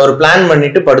அவர் பிளான்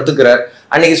பண்ணிட்டு படுத்துக்கிறார்.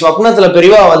 அன்னைக்கு ஸ்வப்னத்துல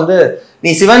பெரியவா வந்து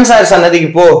நீ சிவன் சார் சன்னதிக்கு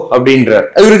போ அப்படின்றார்.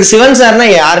 இவருக்கு சிவன் சார்னா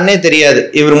யாருன்னே தெரியாது.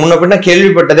 இவர் முன்ன பின்ன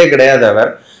கேள்விப்பட்டதே கிடையாது.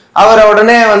 அவரை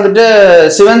உடனே வந்துட்டு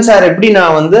சிவன் சார் எப்படி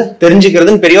நான் வந்து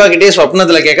தெரிஞ்சுக்கிறதுன்னு பெரியவா கிட்டே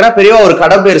ஸ்வப்னத்துல கேட்கிறா. பெரியவா ஒரு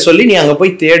கடை பேர் சொல்லி நீ அங்க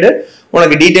போய் தேடு,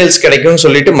 உனக்கு டீட்டெயில்ஸ் கிடைக்கும்னு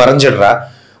சொல்லிட்டு மறைஞ்சிடுறா.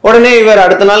 உடனே இவர்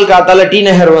அடுத்த நாள் காத்தால டி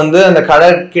நகர் வந்து அந்த கடை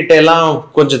கிட்ட எல்லாம்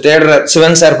கொஞ்சம் தேடுற,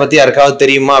 சிவன் சார் பத்தி யாருக்காவது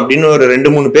தெரியுமா அப்படின்னு ஒரு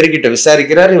 2-3 பேர்கிட்ட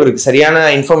விசாரிக்கிறார். இவருக்கு சரியான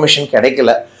இன்ஃபர்மேஷன்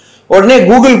கிடைக்கல. உடனே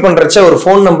கூகுள் பண்றச்ச ஒரு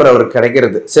ஃபோன் நம்பர் அவருக்கு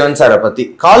கிடைக்கிறது சிவன் சாரை பத்தி.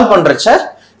 கால் பண்றச்ச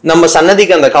நம்ம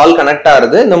சன்னதிக்கு அந்த கால் கனெக்ட்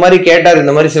ஆகுது. இந்த மாதிரி கேட்டார்,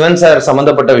 இந்த மாதிரி சிவன் சார்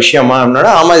சம்மந்தப்பட்ட விஷயமா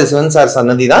அப்படின்னா, ஆமா இது சிவன் சார்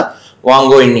சன்னதி தான்,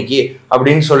 வாங்கோ இன்னைக்கு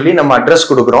அப்படின்னு சொல்லி நம்ம அட்ரஸ்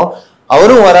கொடுக்குறோம்.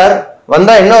 அவரும் வரார்.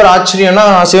 வந்தா என்ன ஒரு ஆச்சரியம்னா,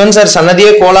 சிவன் சார்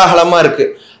சன்னதியே கோலாகலமா இருக்கு.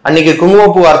 அன்னைக்கு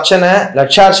குங்குமப்பூ அர்ச்சனை,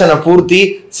 லட்சார்ச்சனை பூர்த்தி,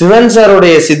 சிவன்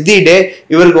சாருடைய சித்தி டே.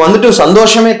 இவருக்கு வந்துட்டு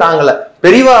சந்தோஷமே தாங்கல.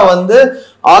 பெரியவா வந்து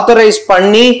ஆத்தரைஸ்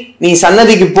பண்ணி நீ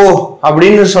சன்னதிக்கு போ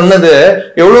அப்படின்னு சொன்னது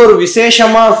எவ்வளவு ஒரு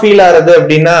விசேஷமா ஃபீல் ஆகுது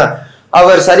அப்படின்னா,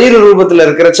 அவர் சரீர ரூபத்துல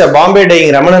இருக்கிறச்ச பாம்பே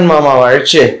டையிங் ரமணன் மாமாவை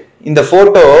அழைச்சு, இந்த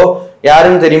போட்டோ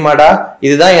யாருன்னு தெரியுமாடா,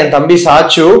 இதுதான் என் தம்பி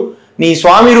சாச்சு, நீ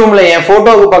சுவாமி ரூம்ல என்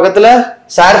போட்டோவுக்கு பக்கத்துல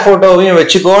சார் போட்டோவையும்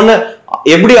வச்சுக்கோன்னு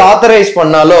எப்படி ஆத்தரைஸ்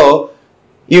பண்ணாலோ,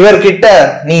 இவர்கிட்ட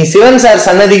நீ சிவன் சார்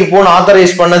சன்னதிக்கு போன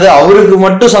ஆத்தரைஸ் பண்ணது அவருக்கு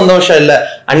மட்டும் சந்தோஷம் இல்ல,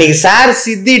 அன்னைக்கு சார்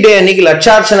சித்தி டே அன்னைக்கு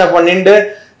லட்சார்ச்சனை பண்ணிட்டு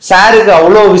சாருக்கு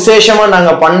அவ்வளோ விசேஷமா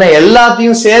நாங்க பண்ண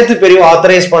எல்லாத்தையும் சேர்த்து பெரிய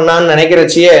ஆத்தரைஸ் பண்ணான்னு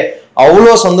நினைக்கிறச்சியே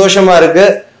அவ்வளோ சந்தோஷமா இருக்கு.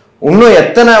 இன்னும்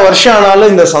எத்தனை வருஷம்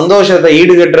ஆனாலும் இந்த சந்தோஷத்தை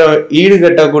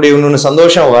ஈடுகட்டக்கூடிய இன்னொன்னு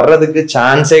சந்தோஷம் வர்றதுக்கு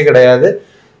சான்ஸே கிடையாது.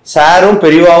 சாரும்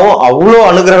பெரியவாவும் அவ்வளோ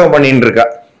அனுகிரகம் பண்ணிட்டு இருக்கா.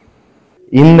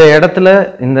 இந்த இடத்துல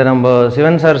இந்த நம்ம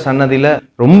சிவன் சார் சன்னதியில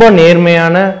ரொம்ப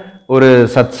நேர்மையான ஒரு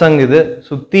சத்சங். இது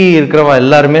சுத்தி இருக்கிறவா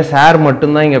எல்லாருமே சார்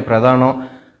மட்டும்தான் இங்க பிரதானம்.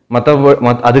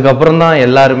 அதுக்கப்புறம் தான்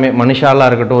எல்லாருமே மனுஷாலா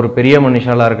இருக்கட்டும், ஒரு பெரிய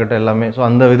மனுஷாலா இருக்கட்டும் எல்லாமே. ஸோ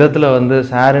அந்த விதத்துல வந்து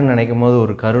சாருன்னு நினைக்கும் போது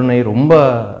ஒரு கருணை, ரொம்ப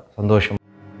சந்தோஷம்.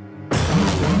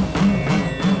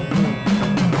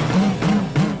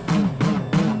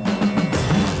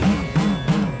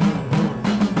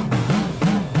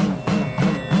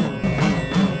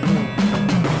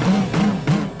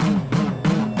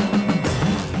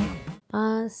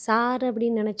 சார்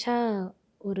அப்படின்னு நினச்சா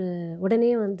ஒரு உடனே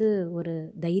வந்து ஒரு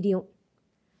தைரியம்,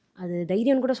 அது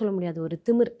தைரியம்னு கூட சொல்ல முடியாது, ஒரு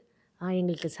திமிர்.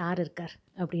 எங்களுக்கு சார் இருக்கார்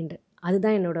அப்படின்ட்டு.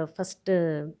 அதுதான் என்னோடய ஃபஸ்ட்டு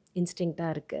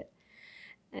இன்ஸ்டிங்க்டாக இருக்குது.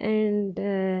 அண்டு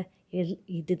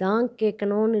இதுதான்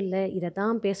கேட்கணும்னு இல்லை, இதை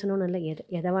தான் பேசணும்னு இல்லை,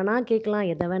 எதை வேணால் கேட்கலாம்,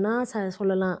 எதை வேணால்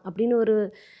சொல்லலாம் அப்படின்னு ஒரு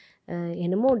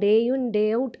என்னமோ டே இன் டே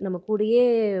அவுட் நம்ம கூடயே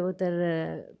ஒருத்தர்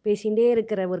பேசிகிட்டே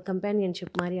இருக்கிற ஒரு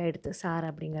கம்பேனியன்ஷிப் மாதிரி ஆகிடுது சார்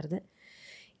அப்படிங்கிறது.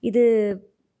 இது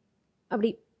அப்படி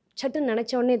சட்டுன்னு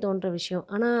நினச்ச உடனே தோன்ற விஷயம்.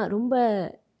 ஆனால் ரொம்ப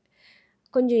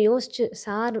கொஞ்சம் யோசிச்சு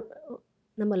சார்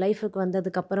நம்ம லைஃபுக்கு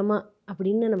வந்ததுக்கப்புறமா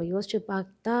அப்படின்னு நம்ம யோசிச்சு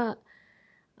பார்த்தா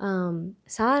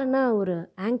சார்னா ஒரு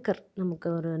ஆங்கர், நமக்கு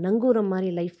ஒரு நங்கூரம் மாதிரி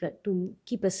லைஃப்பில் டு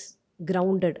கீப் அஸ்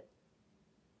கிரவுண்டட்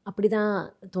அப்படி தான்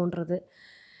தோன்றது.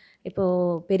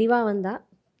 இப்போது பெரியவா வந்தால்,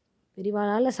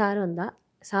 பெரியவாளால் சார் வந்தால்,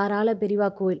 சாரால் பெரியவா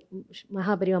கோயில்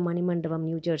மகாபெரியவா மணிமண்டபம்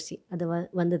நியூ ஜெர்சி அது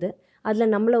வந்தது.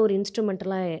 அதில் நம்மளை ஒரு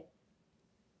இன்ஸ்ட்ருமெண்டலாக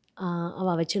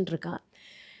அவள் வச்சுட்டுருக்கா.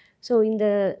 ஸோ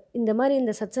இந்த மாதிரி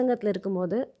இந்த சத்சங்கத்தில்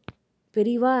இருக்கும்போது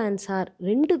பெரியவா அண்ட் சார்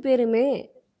 2 பேருமே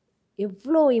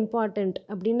எவ்வளோ இம்பார்ட்டண்ட்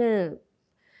அப்படின்னு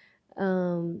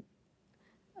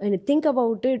திங்க்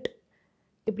அபவுட் இட்.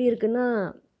 எப்படி இருக்குன்னா,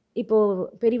 இப்போது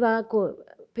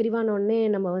பெரியவானோடனே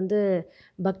நம்ம வந்து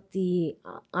பக்தி,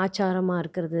 ஆச்சாரமாக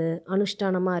இருக்கிறது,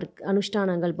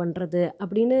 அனுஷ்டானங்கள் பண்ணுறது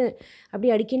அப்படின்னு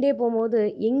அப்படி அடிக்கின்றே போகும்போது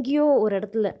எங்கேயோ ஒரு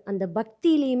இடத்துல அந்த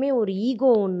பக்தியிலையுமே ஒரு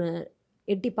ஈகோ ஒன்று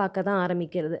எட்டி பார்க்க தான்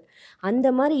ஆரம்பிக்கிறது. அந்த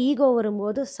மாதிரி ஈகோ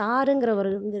வரும்போது சாருங்கிறவர்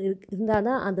இருந்தால்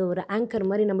தான் அது ஒரு ஆங்கர்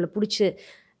மாதிரி நம்மளை பிடிச்சி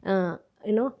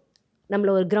யூனோ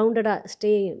நம்மளை ஒரு கிரவுண்டடாக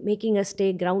மேக்கிங் அ ஸ்டே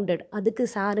கிரவுண்டட். அதுக்கு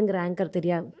சாருங்கிற ஆங்கர்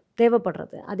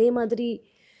தேவைப்படுறது. அதே மாதிரி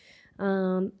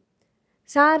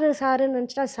சாருன்னு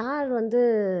நினச்சிட்டா சார் வந்து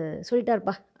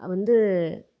சொல்லிட்டார்ப்பா, வந்து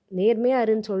நேர்மையாக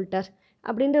இருன்னு சொல்லிட்டார்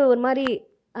அப்படின்ட்டு ஒரு மாதிரி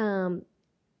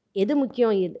எது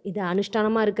முக்கியம், இது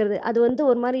அனுஷ்டானமாக இருக்கிறது, அது வந்து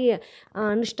ஒரு மாதிரி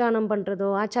அனுஷ்டானம் பண்ணுறதோ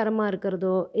ஆச்சாரமாக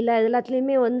இருக்கிறதோ இல்லை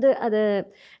எல்லாத்துலேயுமே வந்து அதை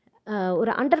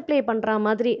ஒரு அண்டர் ப்ளே பண்ணுற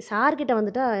மாதிரி சார்கிட்ட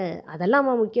வந்துட்டா அதெல்லாம்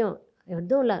முக்கியம்,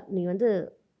 எதுவும் இல்லை, நீ வந்து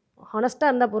ஹானஸ்ட்டாக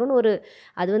இருந்தால் போகிறோன்னு ஒரு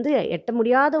அது வந்து எட்ட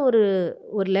முடியாத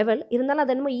ஒரு லெவல் இருந்தாலும்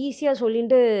அது என்னமோ ஈஸியாக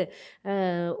சொல்லிட்டு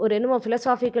ஒரு என்னமோ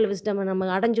ஃபிலசாஃபிக்கல் விஸ்டம் நம்ம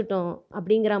அடைஞ்சிட்டோம்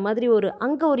அப்படிங்கிற மாதிரி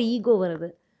அங்கே ஒரு ஈகோ வருது.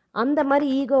 அந்த மாதிரி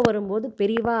ஈகோ வரும்போது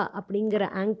பெரியவா அப்படிங்கிற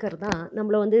ஆங்கர் தான்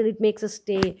நம்மளை வந்து it makes us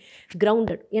stay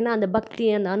grounded. ஏன்னா அந்த பக்தி,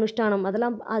 அந்த அனுஷ்டானம்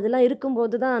அதெல்லாம்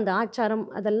இருக்கும்போது தான் அந்த ஆச்சாரம்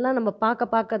அதெல்லாம் நம்ம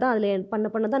பார்க்க தான் அதில்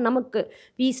பண்ண தான் நமக்கு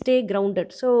வி ஸ்டே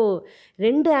கிரவுண்டட். ஸோ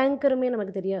 2 ஆங்கருமே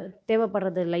நமக்கு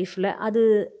தேவைப்படுறது லைஃப்பில். அது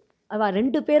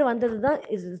 2 பேர் வந்தது தான்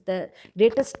is the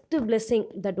greatest blessing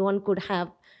that one could have.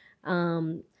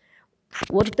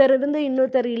 ஒருத்தர் இருந்து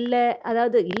இன்னொருத்தர் இல்லை,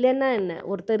 அதாவது இல்லைன்னா என்ன,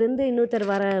 ஒருத்தர் இருந்து இன்னொருத்தர்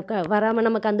வராமல்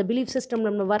நமக்கு அந்த பிலீஃப் சிஸ்டம்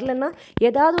நம்ம வரலன்னா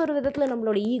ஏதாவது ஒரு விதத்தில்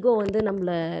நம்மளோட ஈகோ வந்து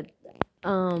நம்மளை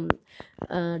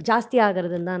ஜாஸ்தி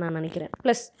ஆகிறதுன்னு தான் நான் நினைக்கிறேன்.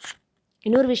 ப்ளஸ்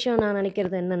இன்னொரு விஷயம் நான்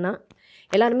நினைக்கிறது என்னென்னா,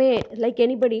 எல்லாருமே லைக்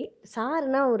எனிபடி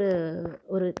சார்னா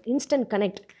ஒரு இன்ஸ்டன்ட்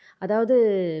கனெக்ட். அதாவது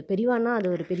பெரியவானா அது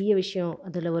ஒரு பெரிய விஷயம்,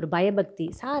 அதில் ஒரு பயபக்தி.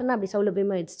 சார்னா அப்படி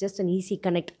சௌலபியமாக it's just an easy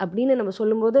connect அப்படின்னு நம்ம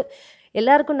சொல்லும்போது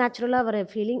எல்லாருக்கும் நேச்சுரலாக வர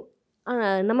ஃபீலிங்,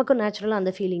 நமக்கும் நேச்சுரலாக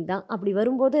அந்த ஃபீலிங் தான். அப்படி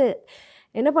வரும்போது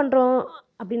என்ன பண்ணுறோம்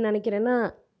அப்படின்னு நினைக்கிறேன்னா,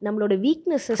 நம்மளோட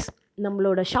வீக்னஸஸ்,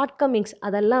 நம்மளோட ஷார்ட் கம்மிங்ஸ்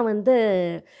அதெல்லாம் வந்து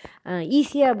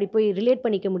ஈஸியாக அப்படி போய் ரிலேட்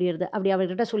பண்ணிக்க முடியறது, அப்படி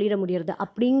அவர்கிட்ட சொல்லிட முடியறது.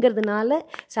 அப்படிங்கிறதுனால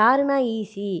சாருனா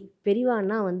ஈஸி,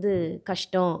 பெரியவானா வந்து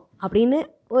கஷ்டம் அப்படின்னு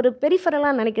ஒரு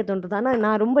பெரிஃபரலாக நினைக்க தோன்றுது. ஆனால்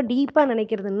நான் ரொம்ப டீப்பாக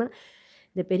நினைக்கிறதுன்னா,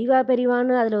 இந்த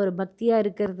பெரியவான்னு அதில் ஒரு பக்தியாக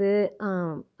இருக்கிறது,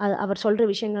 அவர் சொல்கிற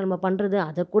விஷயங்கள் நம்ம பண்ணுறது,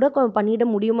 அதை கூட பண்ணிட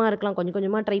முடியுமா இருக்கலாம், கொஞ்சம்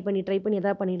கொஞ்சமாக ட்ரை பண்ணி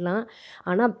எதாவது பண்ணிடலாம்.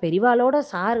 ஆனால்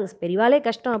பெரியவாளே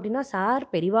கஷ்டம் அப்படின்னா சார்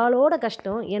பெரியவாளோட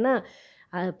கஷ்டம். ஏன்னா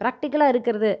ப்ராக்டிக்கலாக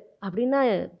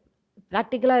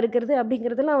இருக்கிறது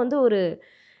அப்படிங்கிறதுலாம் வந்து ஒரு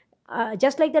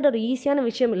ஜஸ்ட் லைக் தட் ஒரு ஈஸியான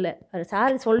விஷயம் இல்லை.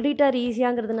 சார் சொல்லிட்டார்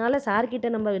ஈஸியாங்கிறதுனால சார்கிட்ட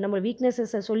நம்ம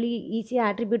வீக்னஸஸை சொல்லி ஈஸியாக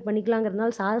ஆட்ரிபியூட்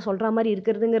பண்ணிக்கலாங்கிறதுனால சார் சொல்கிற மாதிரி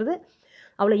இருக்கிறதுங்கிறது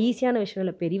அவ்வளோ ஈஸியான விஷயம்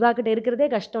இல்லை. பெரியவாக்கிட்ட இருக்கிறதே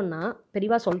கஷ்டம்னா,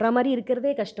 பெரியவா சொல்கிற மாதிரி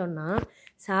இருக்கிறதே கஷ்டம்னா,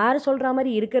 சார் சொல்கிற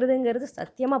மாதிரி இருக்கிறதுங்கிறது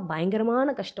சத்தியமாக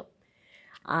பயங்கரமான கஷ்டம்.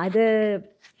 அது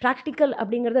ப்ராக்டிக்கல்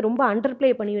அப்படிங்கிறத ரொம்ப அண்டர் ப்ளே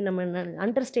பண்ணி நம்ம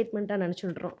under ஸ்டேட்மெண்ட்டாக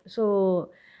நினச்சிட்றோம். So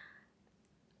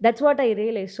that's what I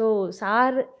realise. So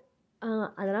sir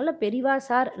அதனால் பெரியவா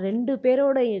சார் 2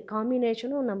 பேரோட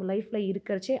காம்பினேஷனும் நம்ம லைஃப்பில்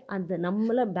இருக்கிறச்சே அந்த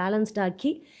நம்மளை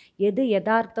பேலன்ஸ்டாக்கி எது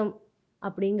யதார்த்தம்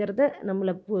அப்படிங்கிறத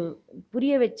நம்மளை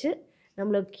புரிய வச்சு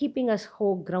நம்மளை கீப்பிங் அஸ்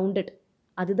கிரவுண்டட்.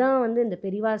 அதுதான் வந்து இந்த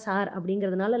பெரியவா சார்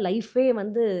அப்படிங்கிறதுனால லைஃபே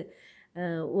வந்து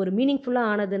ஒரு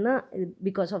மீனிங்ஃபுல்லாக ஆனதுன்னா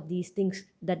because of these things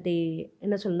that day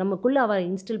நமக்குள்ளே அவள்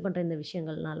இன்ஸ்டில் பண்ணுற இந்த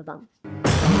விஷயங்கள்னால தான்.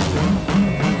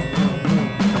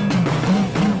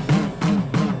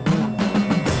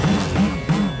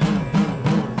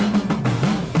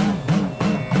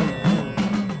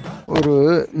 ஒரு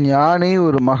ஞானி,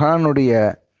 ஒரு மகானுடைய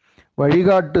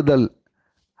வழிகாட்டுதல்,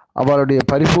 அவளுடைய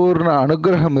பரிபூர்ண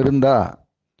அனுகிரகம் இருந்தால்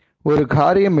ஒரு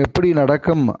காரியம் எப்படி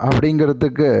நடக்கும்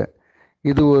அப்படிங்கிறதுக்கு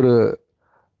இது ஒரு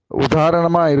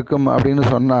உதாரணமாக இருக்கும் அப்படின்னு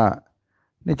சொன்னால்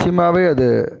நிச்சயமாகவே அது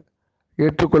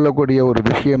ஏற்றுக்கொள்ளக்கூடிய ஒரு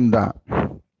விஷயம்தான்.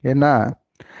 ஏன்னா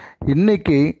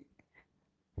இன்னைக்கு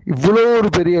இவ்வளோ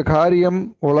ஒரு பெரிய காரியம்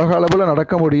உலக அளவில்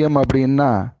நடக்க முடியும்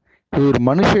அப்படின்னா இது ஒரு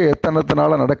மனுஷ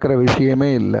எத்தனத்தினால நடக்கிற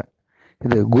விஷயமே இல்லை.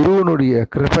 இது குருவனுடைய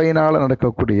கிருபையினால்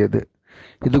நடக்கக்கூடியது.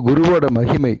 இது குருவோட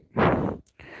மகிமை.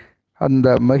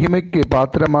 அந்த மகிமைக்கு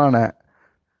பாத்திரமான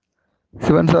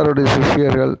சிவன் சாருடைய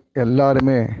சிஷ்யர்கள்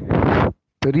எல்லாருமே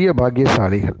பெரிய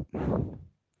பாக்கியசாலிகள்.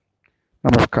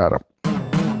 நமஸ்காரம்.